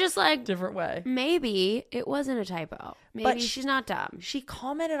 Well, I'm just like, different way. maybe it wasn't a typo. Maybe But she's not dumb. She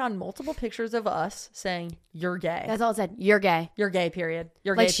commented on multiple pictures of us saying, you're gay. That's all it said. You're gay. You're gay, period.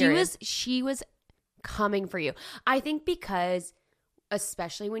 You're Like gay, period. she was coming for you. I think because,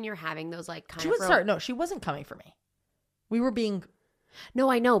 especially when you're having those like kind She of was sorry. No, she wasn't coming for me. We were being No,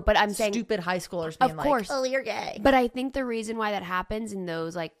 I know, but I'm saying stupid high schoolers being of like, course. oh, you're gay. But I think the reason why that happens in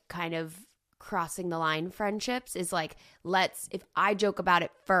those like kind of crossing the line friendships is like, if I joke about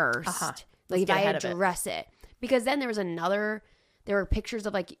it 1st Let's like if get I ahead of it. address it. Because then there were pictures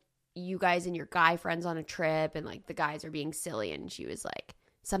of like you guys and your guy friends on a trip and like the guys are being silly and she was like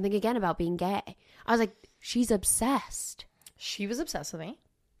something again about being gay. I was like, she's obsessed. She was obsessed with me.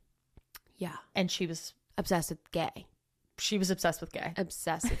 Yeah. And she was Obsessed with gay. obsessed with gay.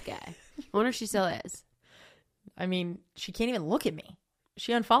 Obsessed with gay. I wonder if she still is. I mean, she can't even look at me.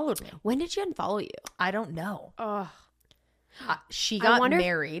 She unfollowed me. When did she unfollow you? I don't know. Ugh. She got wonder if-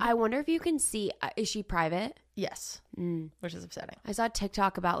 married. I wonder if you can see, is she private? Yes. Which is upsetting. I saw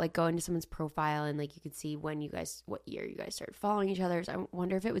TikTok about like going to someone's profile and like you could see what year you guys started following each other. So I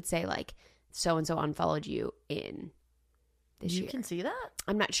wonder if it would say like so-and-so unfollowed you in this year. You can see that?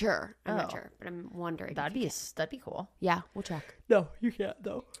 I'm not sure. I'm not Oh. sure, but I'm wondering. That'd be cool. Yeah, we'll check. No, you can't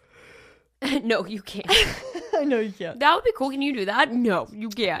though. No, you can't. I know you can't. That would be cool. Can you do that? No, you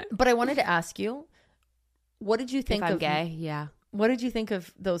can't. But I wanted to ask you, what did you think If I'm of gay? Yeah. What did you think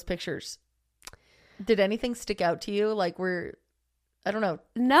of those pictures? Did anything stick out to you? Like, I don't know.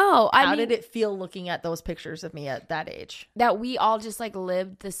 No, How did it feel looking at those pictures of me at that age? that we all just like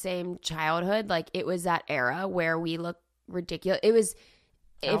lived the same childhood. Like it was that era where we look ridiculous. It was,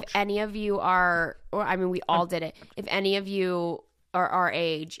 if any of you are, or I mean, we all did it. If any of you are our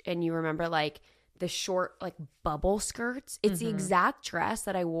age and you remember like the short, like bubble skirts, it's the exact dress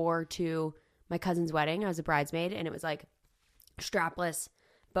that I wore to my cousin's wedding. I was a bridesmaid and it was like strapless,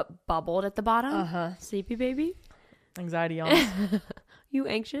 but bubbled at the bottom. Sleepy baby. Anxiety on. You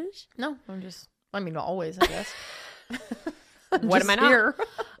anxious? No, I mean, always, I guess. What am I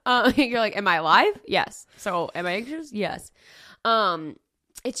not? You're like, am I alive? Yes. So am I anxious? Yes.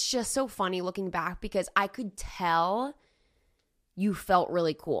 It's just so funny looking back because I could tell you felt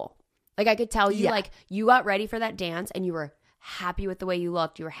really cool. Like I could tell you like you got ready for that dance and you were happy with the way you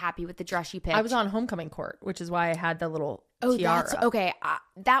looked. You were happy with the dress you picked. I was on homecoming court, which is why I had the little tiara. That's okay.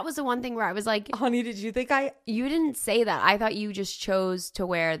 That was the one thing where I was like, Honey, did you think you didn't say that. I thought you just chose to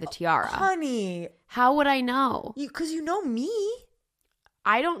wear the tiara. Honey. How would I know? Because you know me.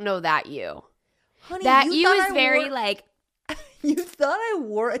 I don't know that you. Honey, That you thought is I very wore- like, You thought I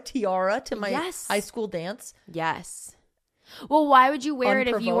wore a tiara to my Yes. high school dance? yes. Well, why would you wear it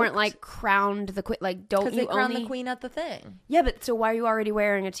if you weren't Unprovoked? like crowned the queen? Like, don't Because you they crowned only? the queen at the thing. Yeah, but so why are you already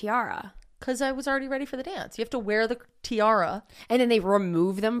wearing a tiara? Because I was already ready for the dance. You have to wear the tiara. And then they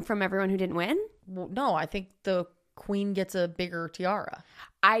remove them from everyone who didn't win? Well, no, I think the queen gets a bigger tiara.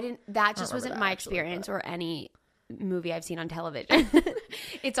 I didn't, that just remember wasn't that my actually, experience or any movie I've seen on television.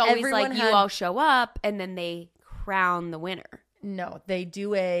 It's always Everyone like you had- all show up and then they crown the winner. No, they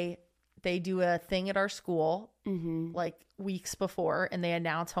do a thing at our school like weeks before, and they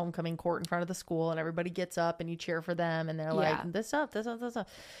announce homecoming court in front of the school, and everybody gets up and you cheer for them, and they're like, Yeah. this up,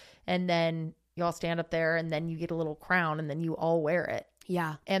 and then you all stand up there, and then you get a little crown, and then you all wear it,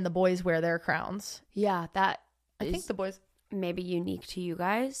 Yeah. and the boys wear their crowns. Yeah, that I think is the boys. maybe unique to you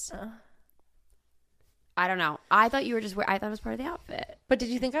guys. I don't know. I thought you were just I thought it was part of the outfit. But did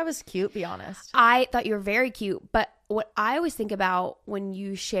you think I was cute? Be honest. I thought you were very cute, but what I always think about when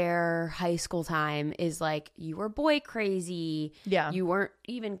you share high school time is like you were boy crazy. Yeah. You weren't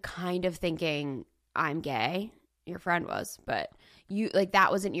even kind of thinking I'm gay. Your friend was, but you like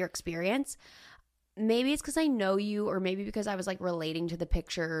that wasn't your experience. Maybe it's because I know you, or maybe because I was like relating to the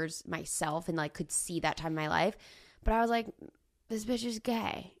pictures myself and like could see that time in my life. But I was like, this bitch is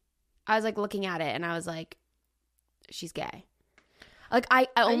gay. I was like looking at it and I was like, she's gay. Like I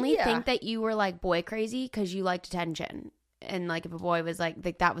only yeah. think that you were like boy crazy because you liked attention. And like if a boy was like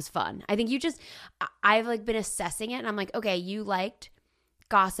that was fun. I think you just, I've like been assessing it and I'm like, okay, you liked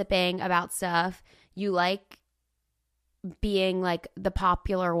gossiping about stuff. You like being like the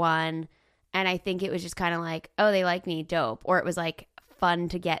popular one. And I think it was just kind of like, oh, they like me, dope. Or it was like fun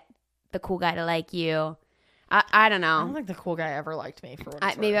to get the cool guy to like you. I don't know. I don't think the cool guy ever liked me for what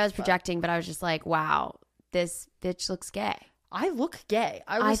it's Maybe worth, I was but projecting, but I was just like, wow, this bitch looks gay. I look gay.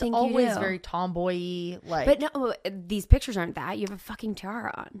 I I was think you always do. very tomboy-y, like. But no, these pictures aren't that. You have a fucking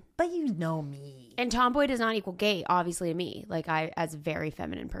tiara on. But you know me. And tomboy does not equal gay, obviously, to me. Like, I, as a very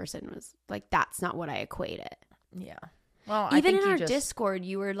feminine person, was like, that's not what I equate it. Yeah. Well, Even I think in you our just, Discord,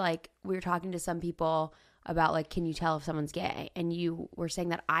 you were like, we were talking to some people about like, can you tell if someone's gay? And you were saying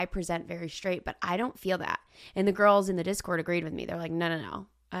that I present very straight, but I don't feel that. And the girls in the Discord agreed with me. They're like, no.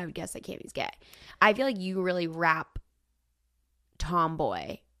 I would guess that Kami's gay. I feel like you really wrap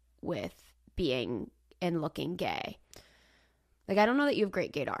tomboy with being and looking gay. Like, I don't know that you have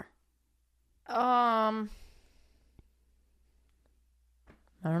great gaydar. I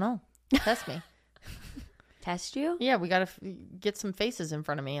don't know. Test me. Test you? Yeah, we got to get some faces in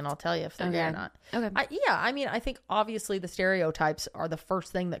front of me, and I'll tell you if they're gay or not. Okay. I mean, I think obviously the stereotypes are the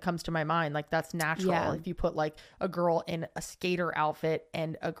first thing that comes to my mind. Like, that's natural. Yeah. If you put like a girl in a skater outfit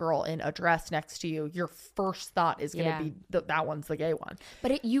and a girl in a dress next to you, your first thought is going to be that one's the gay one.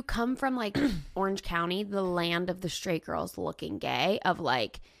 But you come from like Orange County, the land of the straight girls looking gay, of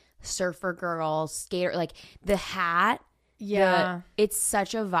like surfer girls, skater, like the hat. Yeah. It's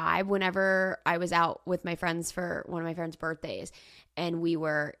such a vibe. Whenever I was out with my friends for one of my friends' birthdays and we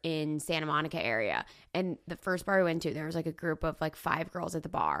were in Santa Monica area. And the first bar we went to, there was like a group of like 5 girls at the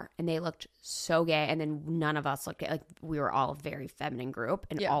bar, and they looked so gay. And then none of us looked gay. Like, we were all a very feminine group,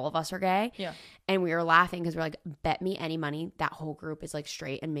 and all of us are gay. Yeah. And we were laughing because we're like, bet me any money that whole group is like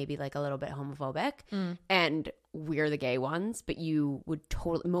straight and maybe like a little bit homophobic. And we're the gay ones, but you would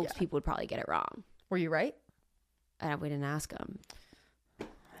totally, most people would probably get it wrong. Were you right? We didn't ask them.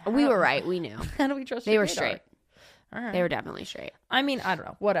 We were right. We knew. How do we trust They your were radar? straight. All right. They were definitely straight. I mean, I don't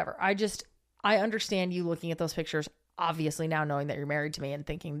know. Whatever. I understand you looking at those pictures, obviously now knowing that you're married to me and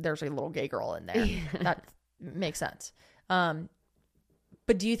thinking there's a little gay girl in there. That makes sense. But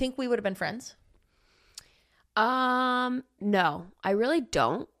do you think we would have been friends? No, I really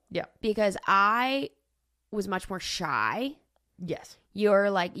don't. Yeah. Because I was much more shy. Yes. You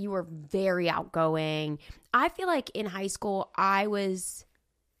were very outgoing. I feel like in high school, I was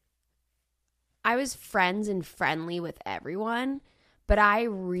friends and friendly with everyone, but I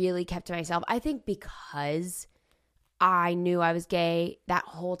really kept to myself. I think because I knew I was gay that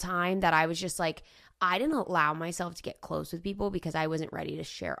whole time, that I was just like, I didn't allow myself to get close with people because I wasn't ready to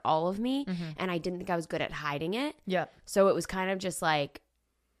share all of me, and I didn't think I was good at hiding it. Yeah. So it was kind of just like,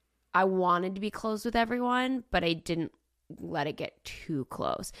 I wanted to be close with everyone, but I didn't let it get too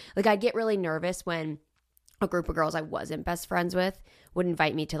close. Like, I'd get really nervous when a group of girls I wasn't best friends with would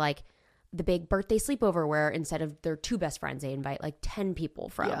invite me to like the big birthday sleepover, where instead of their 2 best friends, they invite like 10 people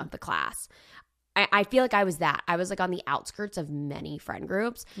from the class. I feel like I was that. I was like on the outskirts of many friend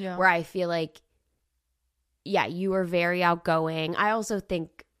groups where I feel like, yeah, you were very outgoing. I also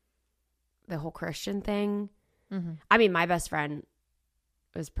think the whole Christian thing, I mean, my best friend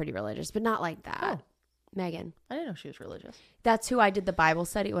was pretty religious, but not like that. Oh. Megan. I didn't know she was religious. That's who I did the Bible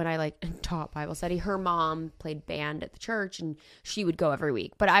study when I like taught Bible study. Her mom played band at the church, and she would go every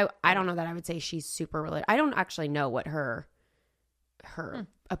week. But I don't know that I would say she's super religious. I don't actually know what her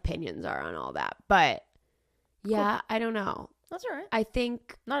opinions are on all that. But yeah, cool. I don't know. That's all right. I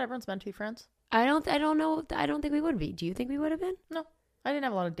think not everyone's meant to be friends. I don't know. I don't think we would be. Do you think we would have been? No. I didn't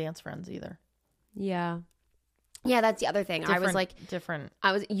have a lot of dance friends either. Yeah. Yeah, that's the other thing. I was like different.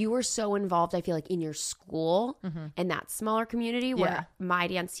 You were so involved, I feel like, in your school and that smaller community where my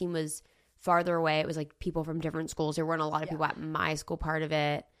dance team was farther away. It was like people from different schools. There weren't a lot of people at my school part of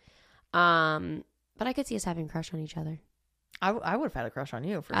it. But I could see us having a crush on each other. I would have had a crush on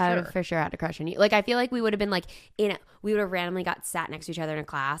you for sure. I would have for sure had a crush on you. Like, I feel like we would have been like we would have randomly got sat next to each other in a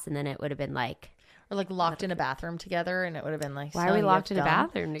class, and then it would have been like, or like locked in a bathroom together, and it would have been like, why are we locked in a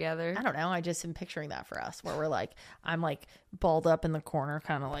bathroom together? I don't know. I just am picturing that for us, where we're like, I'm like balled up in the corner,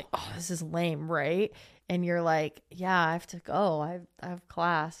 kind of like, oh, this is lame, right? And you're like, yeah, I have to go. I have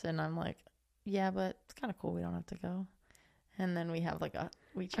class, and I'm like, yeah, but it's kind of cool. We don't have to go. And then we have like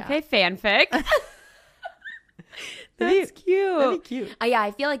we chat. Okay, fanfic. That's cute. That'd be cute. Yeah,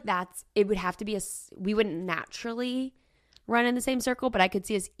 I feel like it would have to be we wouldn't naturally run in the same circle, but I could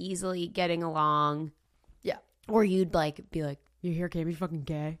see us easily getting along. Yeah. Or you'd like be like, your hair can't be fucking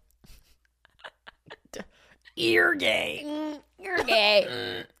gay. You're gay. You're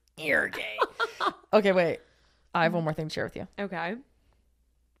gay. You're gay. Okay, wait. I have one more thing to share with you. Okay.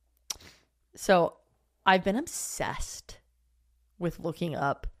 So I've been obsessed with looking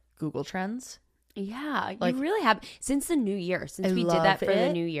up Google Trends. Yeah, like, you really have. Since the new year, since we did that for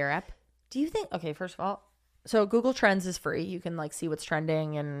the New Year app. Do you think, okay, first of all, so Google Trends is free. You can like see what's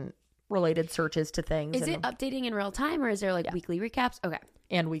trending and related searches to things. Is it updating in real time, or is there like weekly recaps? Okay.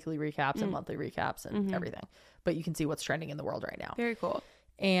 And weekly recaps and monthly recaps and everything. But you can see what's trending in the world right now. Very cool.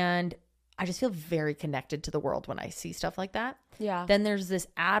 And I just feel very connected to the world when I see stuff like that. Yeah. Then there's this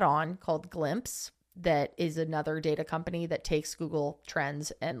add-on called Glimpse that is another data company that takes Google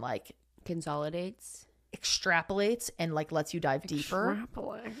Trends and like consolidates, extrapolates, and like lets you dive deeper.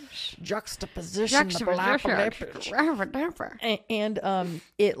 Juxtaposition. And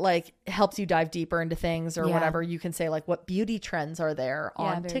it like helps you dive deeper into things or whatever. You can say like what beauty trends are there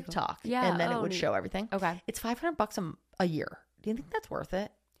on TikTok. Cool. Yeah. And then it would show everything. Okay. It's $500 a year. Do you think that's worth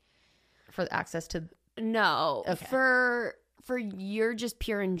it for access to? No. Okay. For your just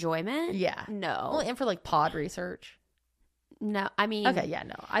pure enjoyment? Yeah. No. Well, and for like pod research. No, I mean. Okay, yeah,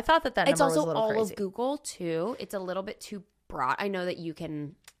 no. I thought that it's number also was a little all crazy. of Google too. It's a little bit too broad. I know that you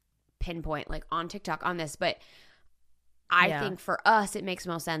can pinpoint like on TikTok on this, but I think for us it makes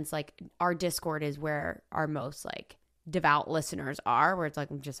most sense. Like our Discord is where our most like devout listeners are, where it's like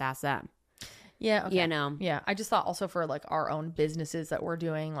just ask them. Yeah, okay. You know. Yeah, I just thought also for like our own businesses that we're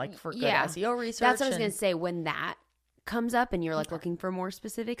doing, like for good SEO research. That's what I was gonna say. When that comes up and you're like looking for more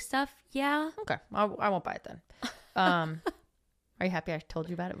specific stuff, Okay, I won't buy it then. Are you happy I told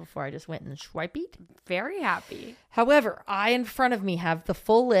you about it before I just went and swiped it? Very happy. However, I in front of me have the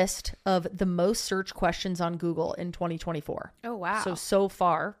full list of the most searched questions on Google in 2024. Oh, wow. So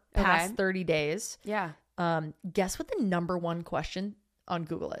far, past Okay. 30 days. Yeah. Guess what the number one question on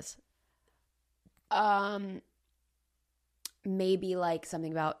Google is? Maybe like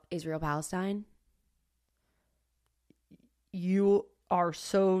something about Israel Palestine. You are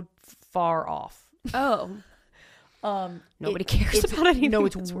so far off. Oh, nobody cares it's, about anything. No,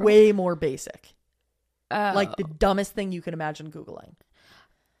 it's that's wrong. way more basic. Oh. Like the dumbest thing you can imagine Googling.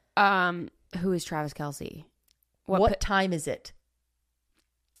 Who is Travis Kelce? What time is it?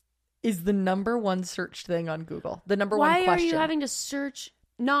 Is the number one searched thing on Google. The number one Why question. are you having to search?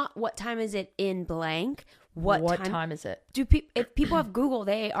 Not what time is it in blank. What time is it? Do if people have Google,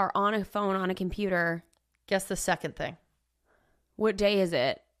 they are on a phone, on a computer. Guess the second thing. What day is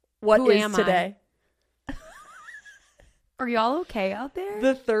it? What Who is am today? Are y'all okay out there?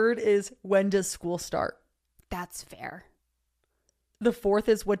 The third is when does school start? That's fair. The fourth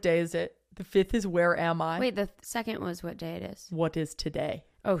is what day is it? The fifth is where am I? Wait, the second was what day it is. What is today?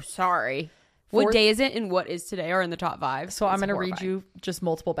 Oh, sorry. Fourth- What day is it and what is today are in the top 5. So I'm That's going to read horrifying. you just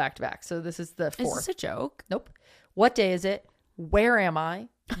multiple back to back. So this is the Is fourth. this a joke? Nope. What day is it? Where am I?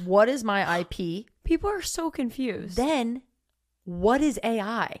 What is my IP? People are so confused. Then, what is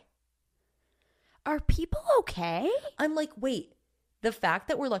AI? Are people okay? I'm like, wait. The fact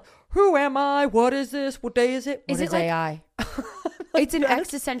that we're like, who am I? What is this? What day is it? What Is is it like- AI? It's an Yes.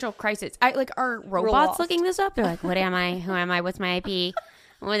 existential crisis. Are lost. robots looking this up? They're like, what am I? Who am I? What's my IP?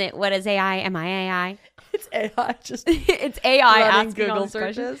 What is AI? Am I AI? It's AI just It's AI running asking all Google these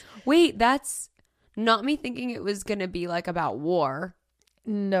questions. searches. Wait, that's not me thinking it was going to be like about war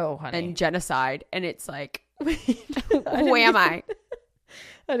No, honey. and genocide. And it's like, Who who am I?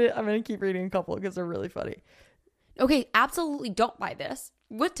 I'm going to keep reading a couple because they're really funny. Okay, absolutely don't buy this.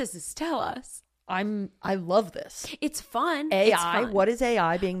 What does this tell us? I love this. It's fun. AI, It's fun. what is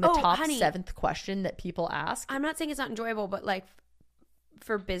AI being the Oh, top honey. 7th question that people ask? I'm not saying it's not enjoyable, but like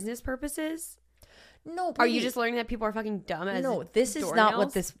for business purposes, No, are you wait. just learning that people are fucking dumb as No, this is not what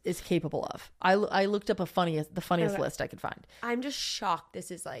doornails? this is capable of. I looked up the funniest Okay. list I could find. I'm just shocked.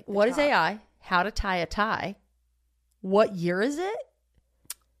 This is like the What is top. AI? How to tie a tie? What year is it?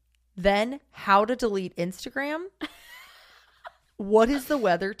 Then how to delete Instagram? What is the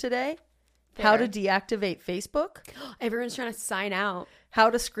weather today? How to Fair. deactivate Facebook? Everyone's trying to sign out. How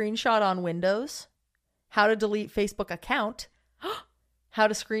to screenshot on Windows? How to delete Facebook account? How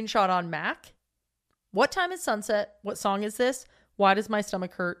to screenshot on Mac? What time is sunset? What song is this? Why does my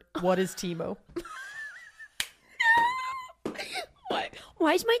stomach hurt? What is Timo?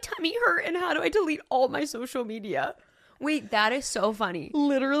 Why is my tummy hurt and how do I delete all my social media? Wait, that is so funny.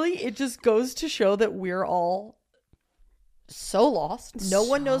 Literally, it just goes to show that we're all so lost. No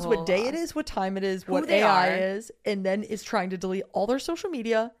one knows what day it is, what time it is, what they AI are. is, and then is trying to delete all their social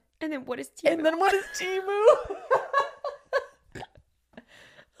media. And then what is Timu? And then what is Temu?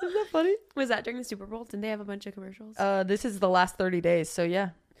 Isn't that funny? Was that during the Super Bowl? Didn't they have a bunch of commercials? This is the last 30 days, so yeah.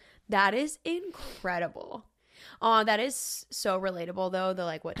 That is incredible. Oh, that is so relatable though. The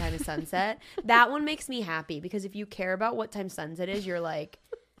like, what time is sunset? That one makes me happy because if you care about what time sunset is, you're like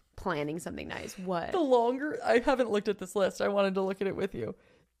planning something nice. What? The longer, I haven't looked at this list. I wanted to look at it with you.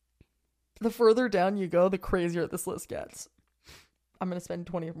 The further down you go, the crazier this list gets. I'm going to spend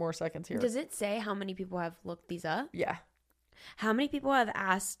 20 more seconds here. Does it say how many people have looked these up? Yeah. How many people have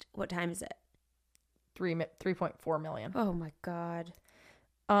asked what time is it? 3.4 million. Oh my God.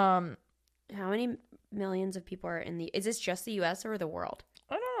 How many millions of people are in the, is this just the US or the world?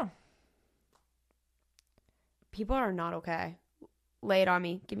 I don't know. People are not okay. Lay it on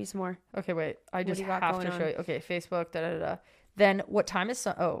me. Give me some more. Okay, wait. I What just do you got have going to show on? you. Okay, Facebook, da-da-da. Then what time is...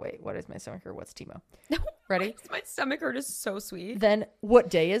 oh, wait. What is my stomach or what's Timo? Ready? My stomach hurt is so sweet. Then what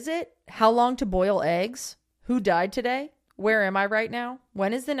day is it? How long to boil eggs? Who died today? Where am I right now?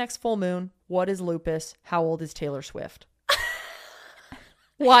 When is the next full moon? What is lupus? How old is Taylor Swift?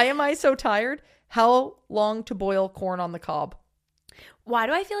 Why am I so tired? How long to boil corn on the cob? Why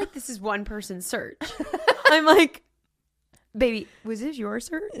do I feel like this is one person's search? I'm like, baby, was this your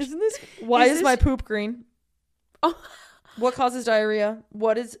search? Isn't this... Why Is is this- my poop green? Oh. What causes diarrhea?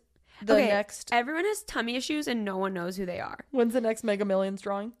 What is the Okay, next... Everyone has tummy issues and no one knows who they are. When's the next Mega Millions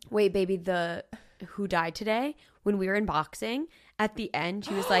drawing? Wait, baby, the who died today, when we were in boxing, at the end,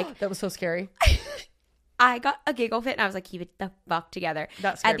 she was like, That was so scary. I got a giggle fit and I was like, keep it the fuck together.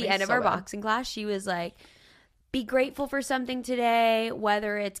 That scared At the me end of so our bad. boxing class, she was like, be grateful for something today,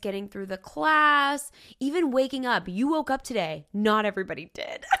 whether it's getting through the class, even waking up. You woke up today. Not everybody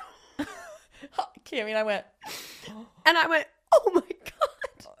did. Cammy and I went... And I went, Oh my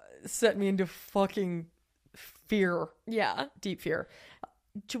God. Set me into fucking fear. Yeah. Deep fear.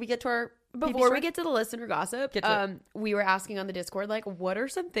 Should we get to our Before we get to the listener gossip, Get to we were asking on the Discord, like, what are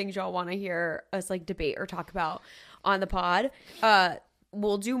some things y'all want to hear us like debate or talk about on the pod?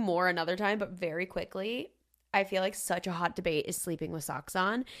 We'll do more another time, but very quickly, I feel like such a hot debate is sleeping with socks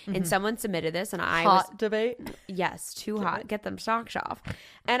on. And someone submitted this, and I was debate? yes, too hot. Get them socks off.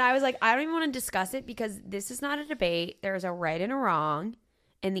 And I was like, I don't even want to discuss it because this is not a debate. There's a right and a wrong,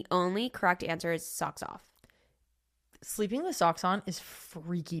 and the only correct answer is socks off. Sleeping with socks on is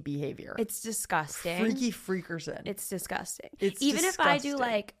freaky behavior. It's disgusting. Freaky freakerson. It's disgusting. It's even if I do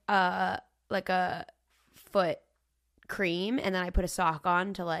disgusting. like a foot cream and then I put a sock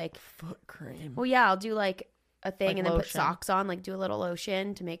on to like foot cream. well yeah, I'll do like a thing Like and then put lotion. socks on, like do a little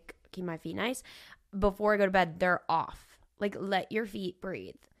lotion to keep my feet nice. Before I go to bed, they're off. Like let your feet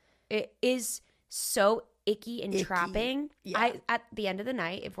breathe. It is so icky and trapping. Yeah. At the end of the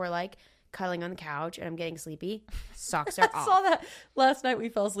night, if we're like cuddling on the couch and I'm getting sleepy, socks are I off. saw that last night. We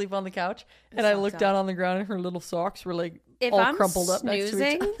fell asleep on the couch, and I socks looked off. down on the ground, and her little socks were like If all I'm crumpled up next to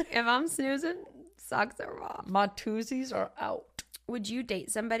snoozing, each other. if I'm snoozing, socks are off. My twosies are out. Would you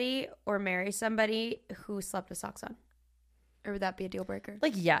date somebody or marry somebody who slept with socks on? Or would that be a deal breaker?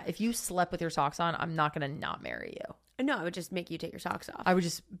 Like, yeah, if you slept with your socks on, I'm not gonna not marry you. No, it would just make you take your socks off. I would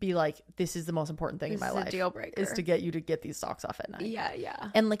just be like, this is the most important thing This in my is a life. deal breaker. Is to get you to get these socks off at night. Yeah, yeah.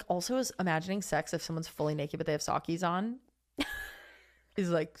 And like also is imagining sex if someone's fully naked but they have sockies on is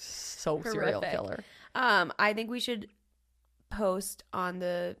like so serial Horrific. killer. I think we should post on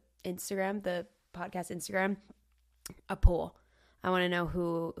the Instagram, the podcast Instagram, a poll. I want to know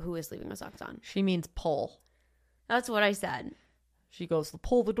who is sleeping with socks on. She means pull. That's what I said. She goes,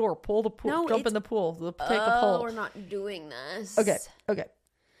 pull the door, pull the pool, No, jump it's- in the pool, take a pull. We're not doing this.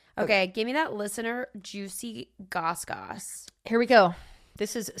 Okay. Give me that listener juicy goss. Here we go.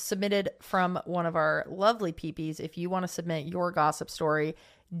 This is submitted from one of our lovely peepees. If you want to submit your gossip story,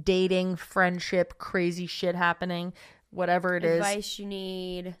 dating, friendship, crazy shit happening, whatever it is, Advice you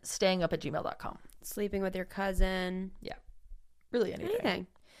need, stayingup@gmail.com. sleeping with your cousin, Yeah. Really anything. anything.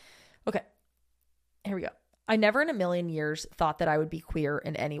 Okay. Here we go. I never in a million years thought that I would be queer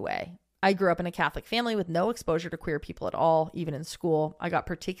in any way. I grew up in a Catholic family with no exposure to queer people at all, even in school. I got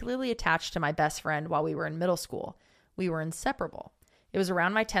particularly attached to my best friend while we were in middle school. We were inseparable. It was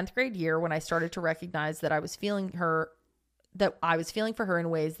around my 10th grade year when I started to recognize that I was feeling for her in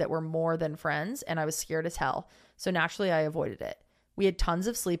ways that were more than friends, and I was scared as hell. So naturally, I avoided it. We had tons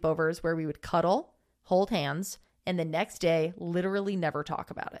of sleepovers where we would cuddle, hold hands, and the next day literally never talk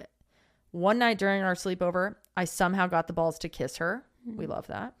about it. One night during our sleepover, I somehow got the balls to kiss her. We love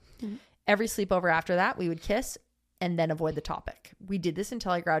that. Every sleepover after that, we would kiss and then avoid the topic. We did this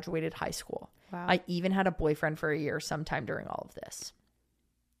until I graduated high school. Wow. I even had a boyfriend for a year sometime during all of this.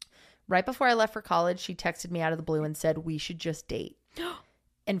 Right before I left for college, she texted me out of the blue and said we should just date.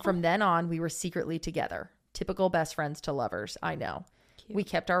 And from then on, we were secretly together. Typical best friends to lovers, I know. Cute. We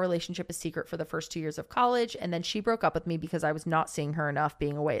kept our relationship a secret for the first 2 years of college, and then she broke up with me because I was not seeing her enough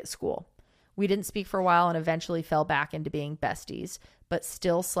being away at school. We didn't speak for a while and eventually fell back into being besties, but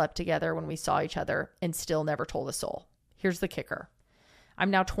still slept together when we saw each other and still never told a soul. Here's the kicker.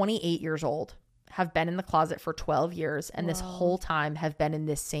 I'm now 28 years old, have been in the closet for 12 years, and this whole time have been in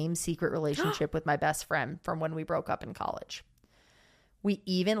this same secret relationship with my best friend from when we broke up in college. We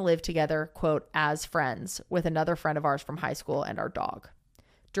even lived together, quote, as friends with another friend of ours from high school and our dog.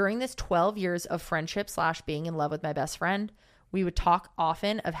 During this 12 years of friendship / being in love with my best friend, we would talk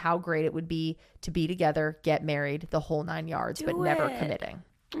often of how great it would be to be together, get married, the whole 9 yards, but never committing.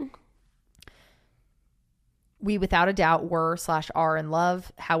 We without a doubt were / are in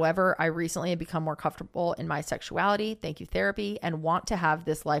love. However, I recently have become more comfortable in my sexuality, thank you therapy, and want to have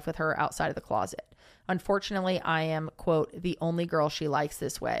this life with her outside of the closet. Unfortunately, I am, quote, the only girl she likes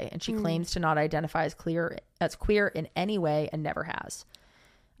this way, and she claims to not identify as queer in any way and never has.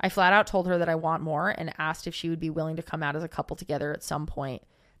 I flat out told her that I want more and asked if she would be willing to come out as a couple together at some point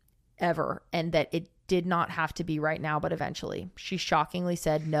ever, and that it did not have to be right now, but eventually. She shockingly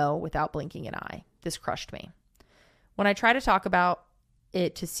said no without blinking an eye. This crushed me. When I try to talk about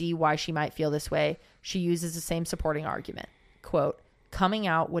it to see why she might feel this way, she uses the same supporting argument. Quote, coming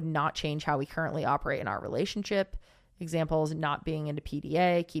out would not change how we currently operate in our relationship. Examples, not being into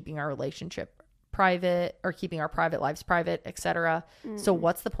PDA, keeping our relationship private or keeping our private lives private, etc. So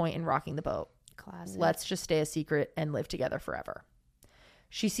what's the point in rocking the boat? Classic. Let's just stay a secret and live together forever.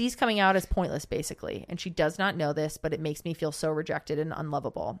 She sees coming out as pointless, basically, and she does not know this, but it makes me feel so rejected and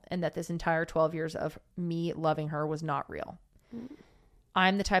unlovable, and that this entire 12 years of me loving her was not real.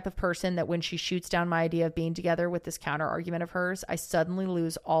 I'm the type of person that when she shoots down my idea of being together with this counter argument of hers, I suddenly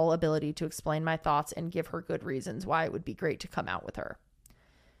lose all ability to explain my thoughts and give her good reasons why it would be great to come out with her.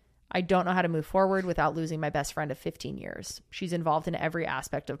 I don't know how to move forward without losing my best friend of 15 years. She's involved in every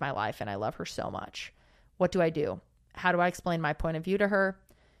aspect of my life and I love her so much. What do I do? How do I explain my point of view to her?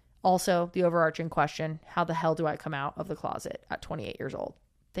 Also, the overarching question, how the hell do I come out of the closet at 28 years old?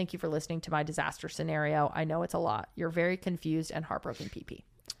 Thank you for listening to my disaster scenario. I know it's a lot. You're very confused and heartbroken, PP.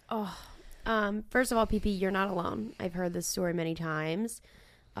 First of all, PP, you're not alone. I've heard this story many times.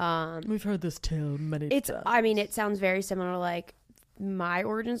 We've heard this tale many times. I mean, it sounds very similar to like my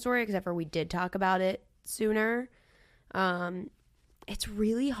origin story, except for we did talk about it sooner. It's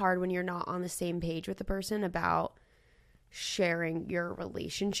really hard when you're not on the same page with the person about sharing your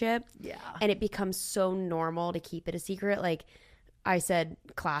relationship. Yeah. And it becomes so normal to keep it a secret. Like, I said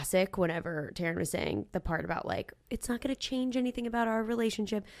classic whenever Taryn was saying the part about like, it's not going to change anything about our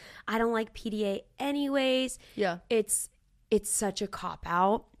relationship. I don't like PDA anyways. Yeah. It's such a cop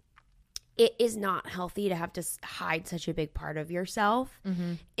out. It is not healthy to have to hide such a big part of yourself.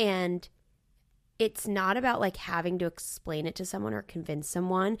 Mm-hmm. And it's not about like having to explain it to someone or convince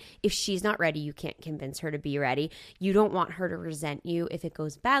someone. If she's not ready, you can't convince her to be ready. You don't want her to resent you if it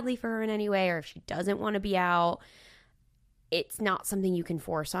goes badly for her in any way or if she doesn't want to be out. It's not something you can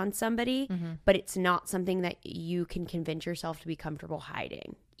force on somebody, but it's not something that you can convince yourself to be comfortable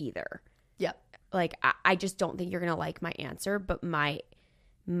hiding either. Yep. Like, I just don't think you're going to like my answer, but my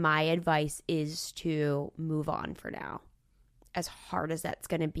advice is to move on for now. As hard as that's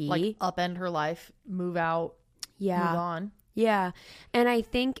going to be. Like, upend her life, move out, move on. Yeah. And I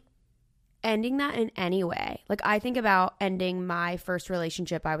think ending that in any way, like I think about ending my first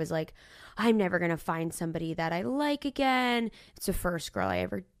relationship. I was like, I'm never going to find somebody that I like again. It's the first girl I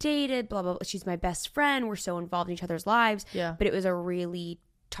ever dated, blah, blah, blah. She's my best friend. We're so involved in each other's lives. Yeah. But it was a really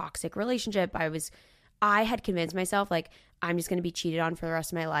toxic relationship. I had convinced myself like, I'm just going to be cheated on for the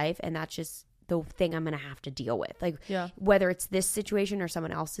rest of my life. And that's just the thing I'm going to have to deal with. Like, whether it's this situation or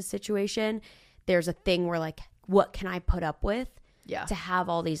someone else's situation, there's a thing where like, what can I put up with to have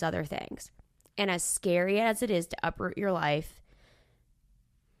all these other things? And as scary as it is to uproot your life,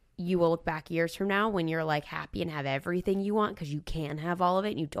 you will look back years from now when you're like happy and have everything you want because you can have all of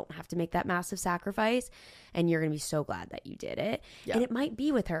it and you don't have to make that massive sacrifice. And you're going to be so glad that you did it. Yeah. And it might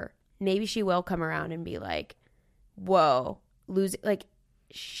be with her. Maybe she will come around and be like, whoa, like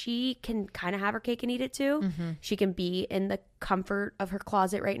she can kind of have her cake and eat it too. Mm-hmm. She can be in the comfort of her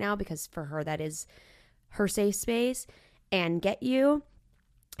closet right now because for her, that is her safe space and get you.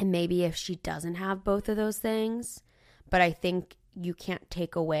 And maybe if she doesn't have both of those things, but I think you can't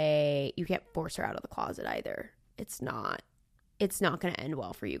force her out of the closet either. It's not going to end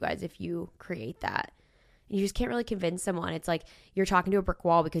well for you guys if you create that. You just can't really convince someone. It's like you're talking to a brick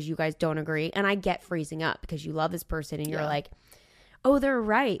wall because you guys don't agree. And I get freezing up because you love this person and you're like, oh, they're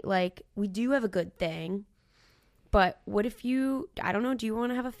right. Like, we do have a good thing. But what if I don't know, do you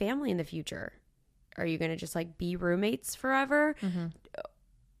want to have a family in the future? Are you going to just like be roommates forever? Mm-hmm.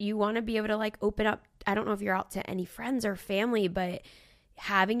 You want to be able to like open up. I don't know if you're out to any friends or family, but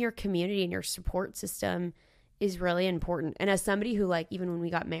having your community and your support system is really important. And as somebody who like, even when we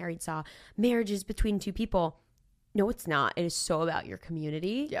got married, saw marriages between two people, no, it's not. It is so about your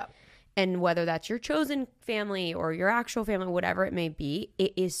community. Yeah. And whether that's your chosen family or your actual family, whatever it may be,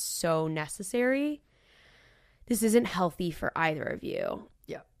 it is so necessary. This isn't healthy for either of you.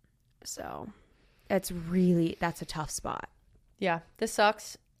 Yeah. So that's a tough spot. Yeah. This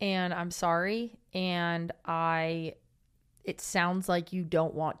sucks. And I'm sorry. And it sounds like you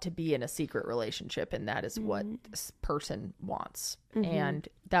don't want to be in a secret relationship. And that is what this person wants. Mm-hmm. And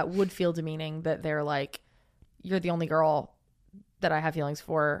that would feel demeaning that they're like, you're the only girl that I have feelings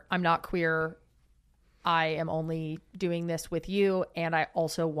for. I'm not queer. I am only doing this with you. And I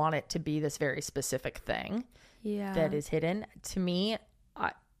also want it to be this very specific thing that is hidden. To me,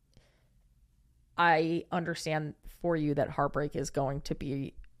 I understand for you that heartbreak is going to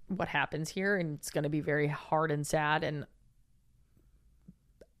be what happens here. And it's going to be very hard and sad and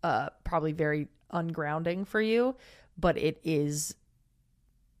probably very ungrounding for you. But it is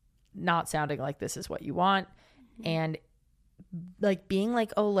not sounding like this is what you want. Mm-hmm. And like being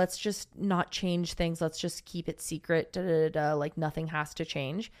like, oh, let's just not change things. Let's just keep it secret. Like nothing has to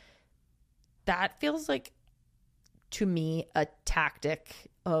change. That feels like, to me, a tactic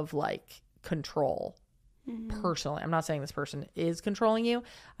of like control. Mm-hmm. Personally, I'm not saying this person is controlling you.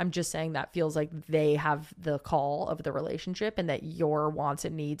 I'm just saying that feels like they have the call of the relationship and that your wants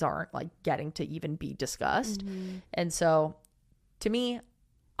and needs aren't like getting to even be discussed. Mm-hmm. And so to me,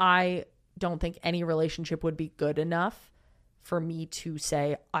 I don't think any relationship would be good enough for me to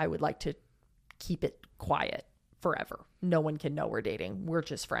say I would like to keep it quiet forever. No one can know we're dating. We're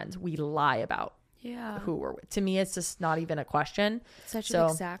just friends. We lie about who we're with. To me, it's just not even a question. Such a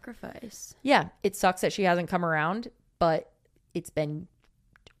big sacrifice. Yeah, it sucks that she hasn't come around, but it's been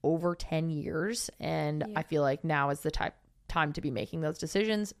over 10 years, and I feel like now is the time to be making those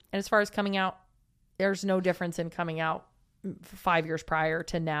decisions. And as far as coming out, there's no difference in coming out 5 years prior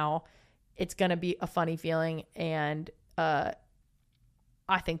to now. It's going to be a funny feeling, and I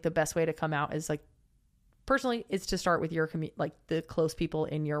think the best way to come out is, like, personally, is to start with your like the close people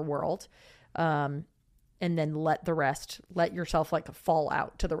in your world, and then let yourself like fall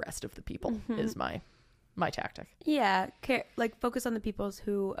out to the rest of the people is my tactic. Yeah, like focus on the people's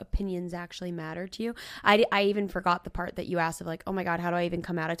who opinions actually matter to you. I even forgot the part that you asked of like, oh my God, how do I even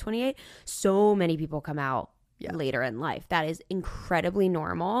come out at 28? So many people come out later in life. That is incredibly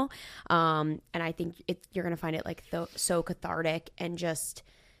normal. And I think you're going to find it like so cathartic and just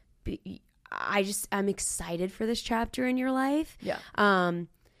I'm excited for this chapter in your life. Yeah.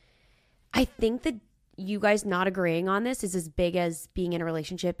 I think that you guys not agreeing on this is as big as being in a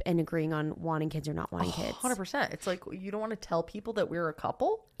relationship and agreeing on wanting kids or not wanting kids. 100%. It's like, you don't want to tell people that we're a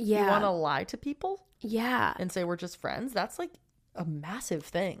couple. Yeah. You want to lie to people. Yeah. And say we're just friends. That's like a massive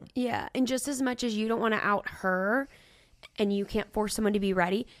thing. Yeah. And just as much as you don't want to out her and you can't force someone to be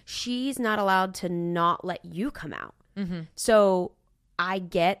ready, she's not allowed to not let you come out. Mm-hmm. So I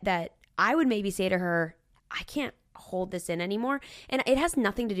get that. I would maybe say to her, I can't hold this in anymore. And it has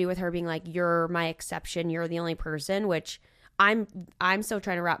nothing to do with her being like, you're my exception, you're the only person, which I'm still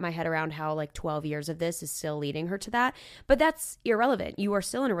trying to wrap my head around how like 12 years of this is still leading her to that. But that's irrelevant. You are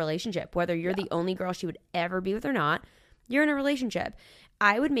still in a relationship. Whether you're the only girl she would ever be with or not, you're in a relationship.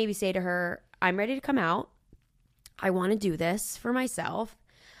 I would maybe say to her, I'm ready to come out. I want to do this for myself.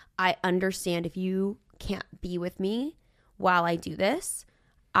 I understand if you can't be with me while I do this.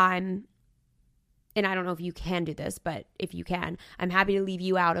 And I don't know if you can do this, but if you can, I'm happy to leave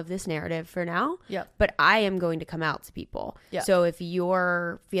you out of this narrative for now. Yeah. But I am going to come out to people. Yeah. So if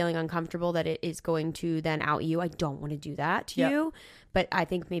you're feeling uncomfortable that it is going to then out you, I don't want to do that to you. But I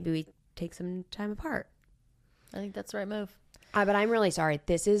think maybe we take some time apart. I think that's the right move. But I'm really sorry.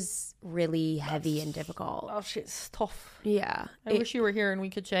 This is really heavy and difficult. Oh, shit, it's tough. Yeah. I wish you were here and we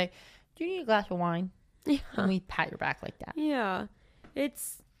could say, do you need a glass of wine? Yeah. And we pat your back like that. Yeah.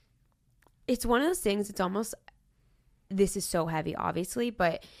 It's one of those things, it's almost, this is so heavy, obviously,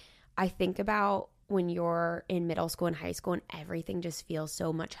 but I think about when you're in middle school and high school and everything just feels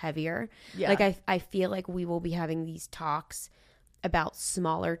so much heavier. Yeah. Like I feel like we will be having these talks about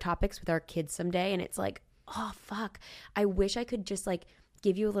smaller topics with our kids someday, and it's like, oh, fuck. I wish I could just like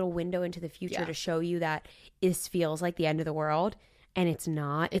give you a little window into the future to show you that this feels like the end of the world, and it's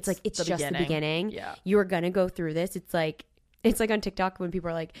not. It's like, it's just the beginning. Yeah. You're going to go through this. It's like on TikTok when people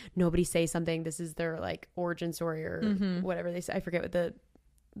are like, nobody say something, this is their like origin story or whatever they say. I forget what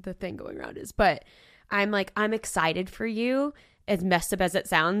the thing going around is, but I'm like, I'm excited for you, as messed up as it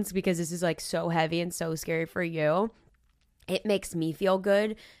sounds, because this is like so heavy and so scary for you. It makes me feel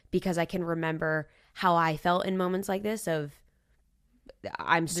good because I can remember how I felt in moments like this of,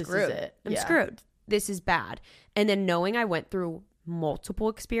 I'm screwed. This is it. I'm screwed. This is bad. And then knowing I went through multiple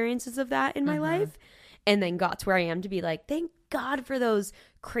experiences of that in my life, and then got to where I am to be like, thank God for those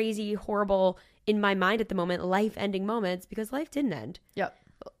crazy, horrible, in my mind at the moment, life-ending moments, because life didn't end. Yep.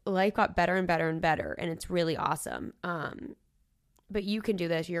 Life got better and better and better, and it's really awesome. But you can do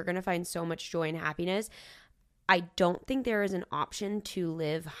this. You're going to find so much joy and happiness. I don't think there is an option to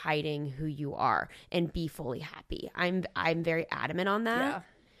live hiding who you are and be fully happy. I'm very adamant on that. Yeah.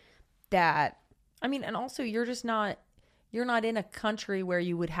 That, I mean, and also you're not in a country where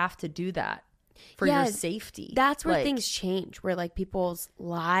you would have to do that for your safety. That's where like, things change, where like people's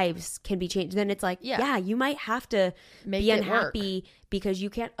lives can be changed. Then it's like, yeah, you might have to be unhappy because you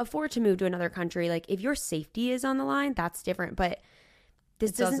can't afford to move to another country. Like if your safety is on the line, that's different. But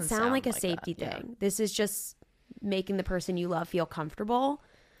this doesn't sound like a safety thing. Yeah. This is just making the person you love feel comfortable.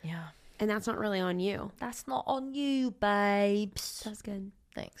 Yeah. And that's not really on you. That's not on you, babes. That's good.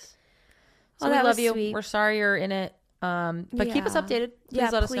 Thanks. So we love you. Sweet. We're sorry you're in it. But keep us updated.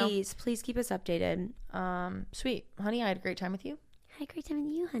 Please let us know. Please keep us updated. Sweet. Honey, I had a great time with you. I had a great time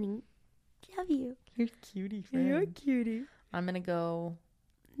with you, honey. Love you. You're cutie friend. You're a cutie. I'm going to go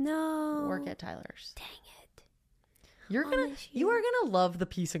work at Tyler's. Dang it. You are going to love the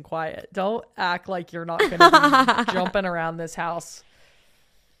peace and quiet. Don't act like you're not going to be jumping around this house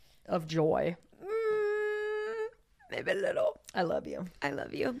of joy. Maybe a little. I love you. I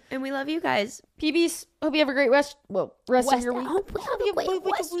love you. And we love you guys. PBs, hope you have a great rest of your week. Hope you have a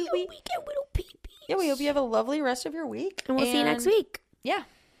great rest of your weekend, little PB. Yeah, we hope you have a lovely rest of your week. And we'll see you next week. Yeah.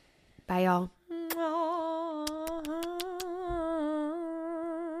 Bye, y'all.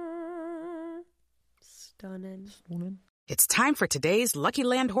 Stunning. It's time for today's Lucky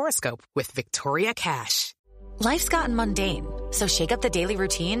Land horoscope with Victoria Cash. Life's gotten mundane, so shake up the daily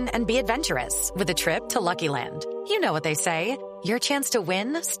routine and be adventurous with a trip to Lucky Land. You know what they say. Your chance to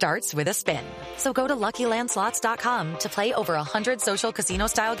win starts with a spin. So go to LuckyLandSlots.com to play over 100 social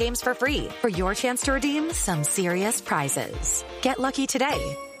casino-style games for free for your chance to redeem some serious prizes. Get lucky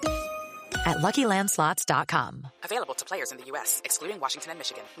today at LuckyLandSlots.com. Available to players in the U.S., excluding Washington and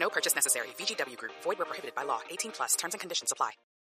Michigan. No purchase necessary. VGW Group. Void where prohibited by law. 18+. Terms and conditions apply.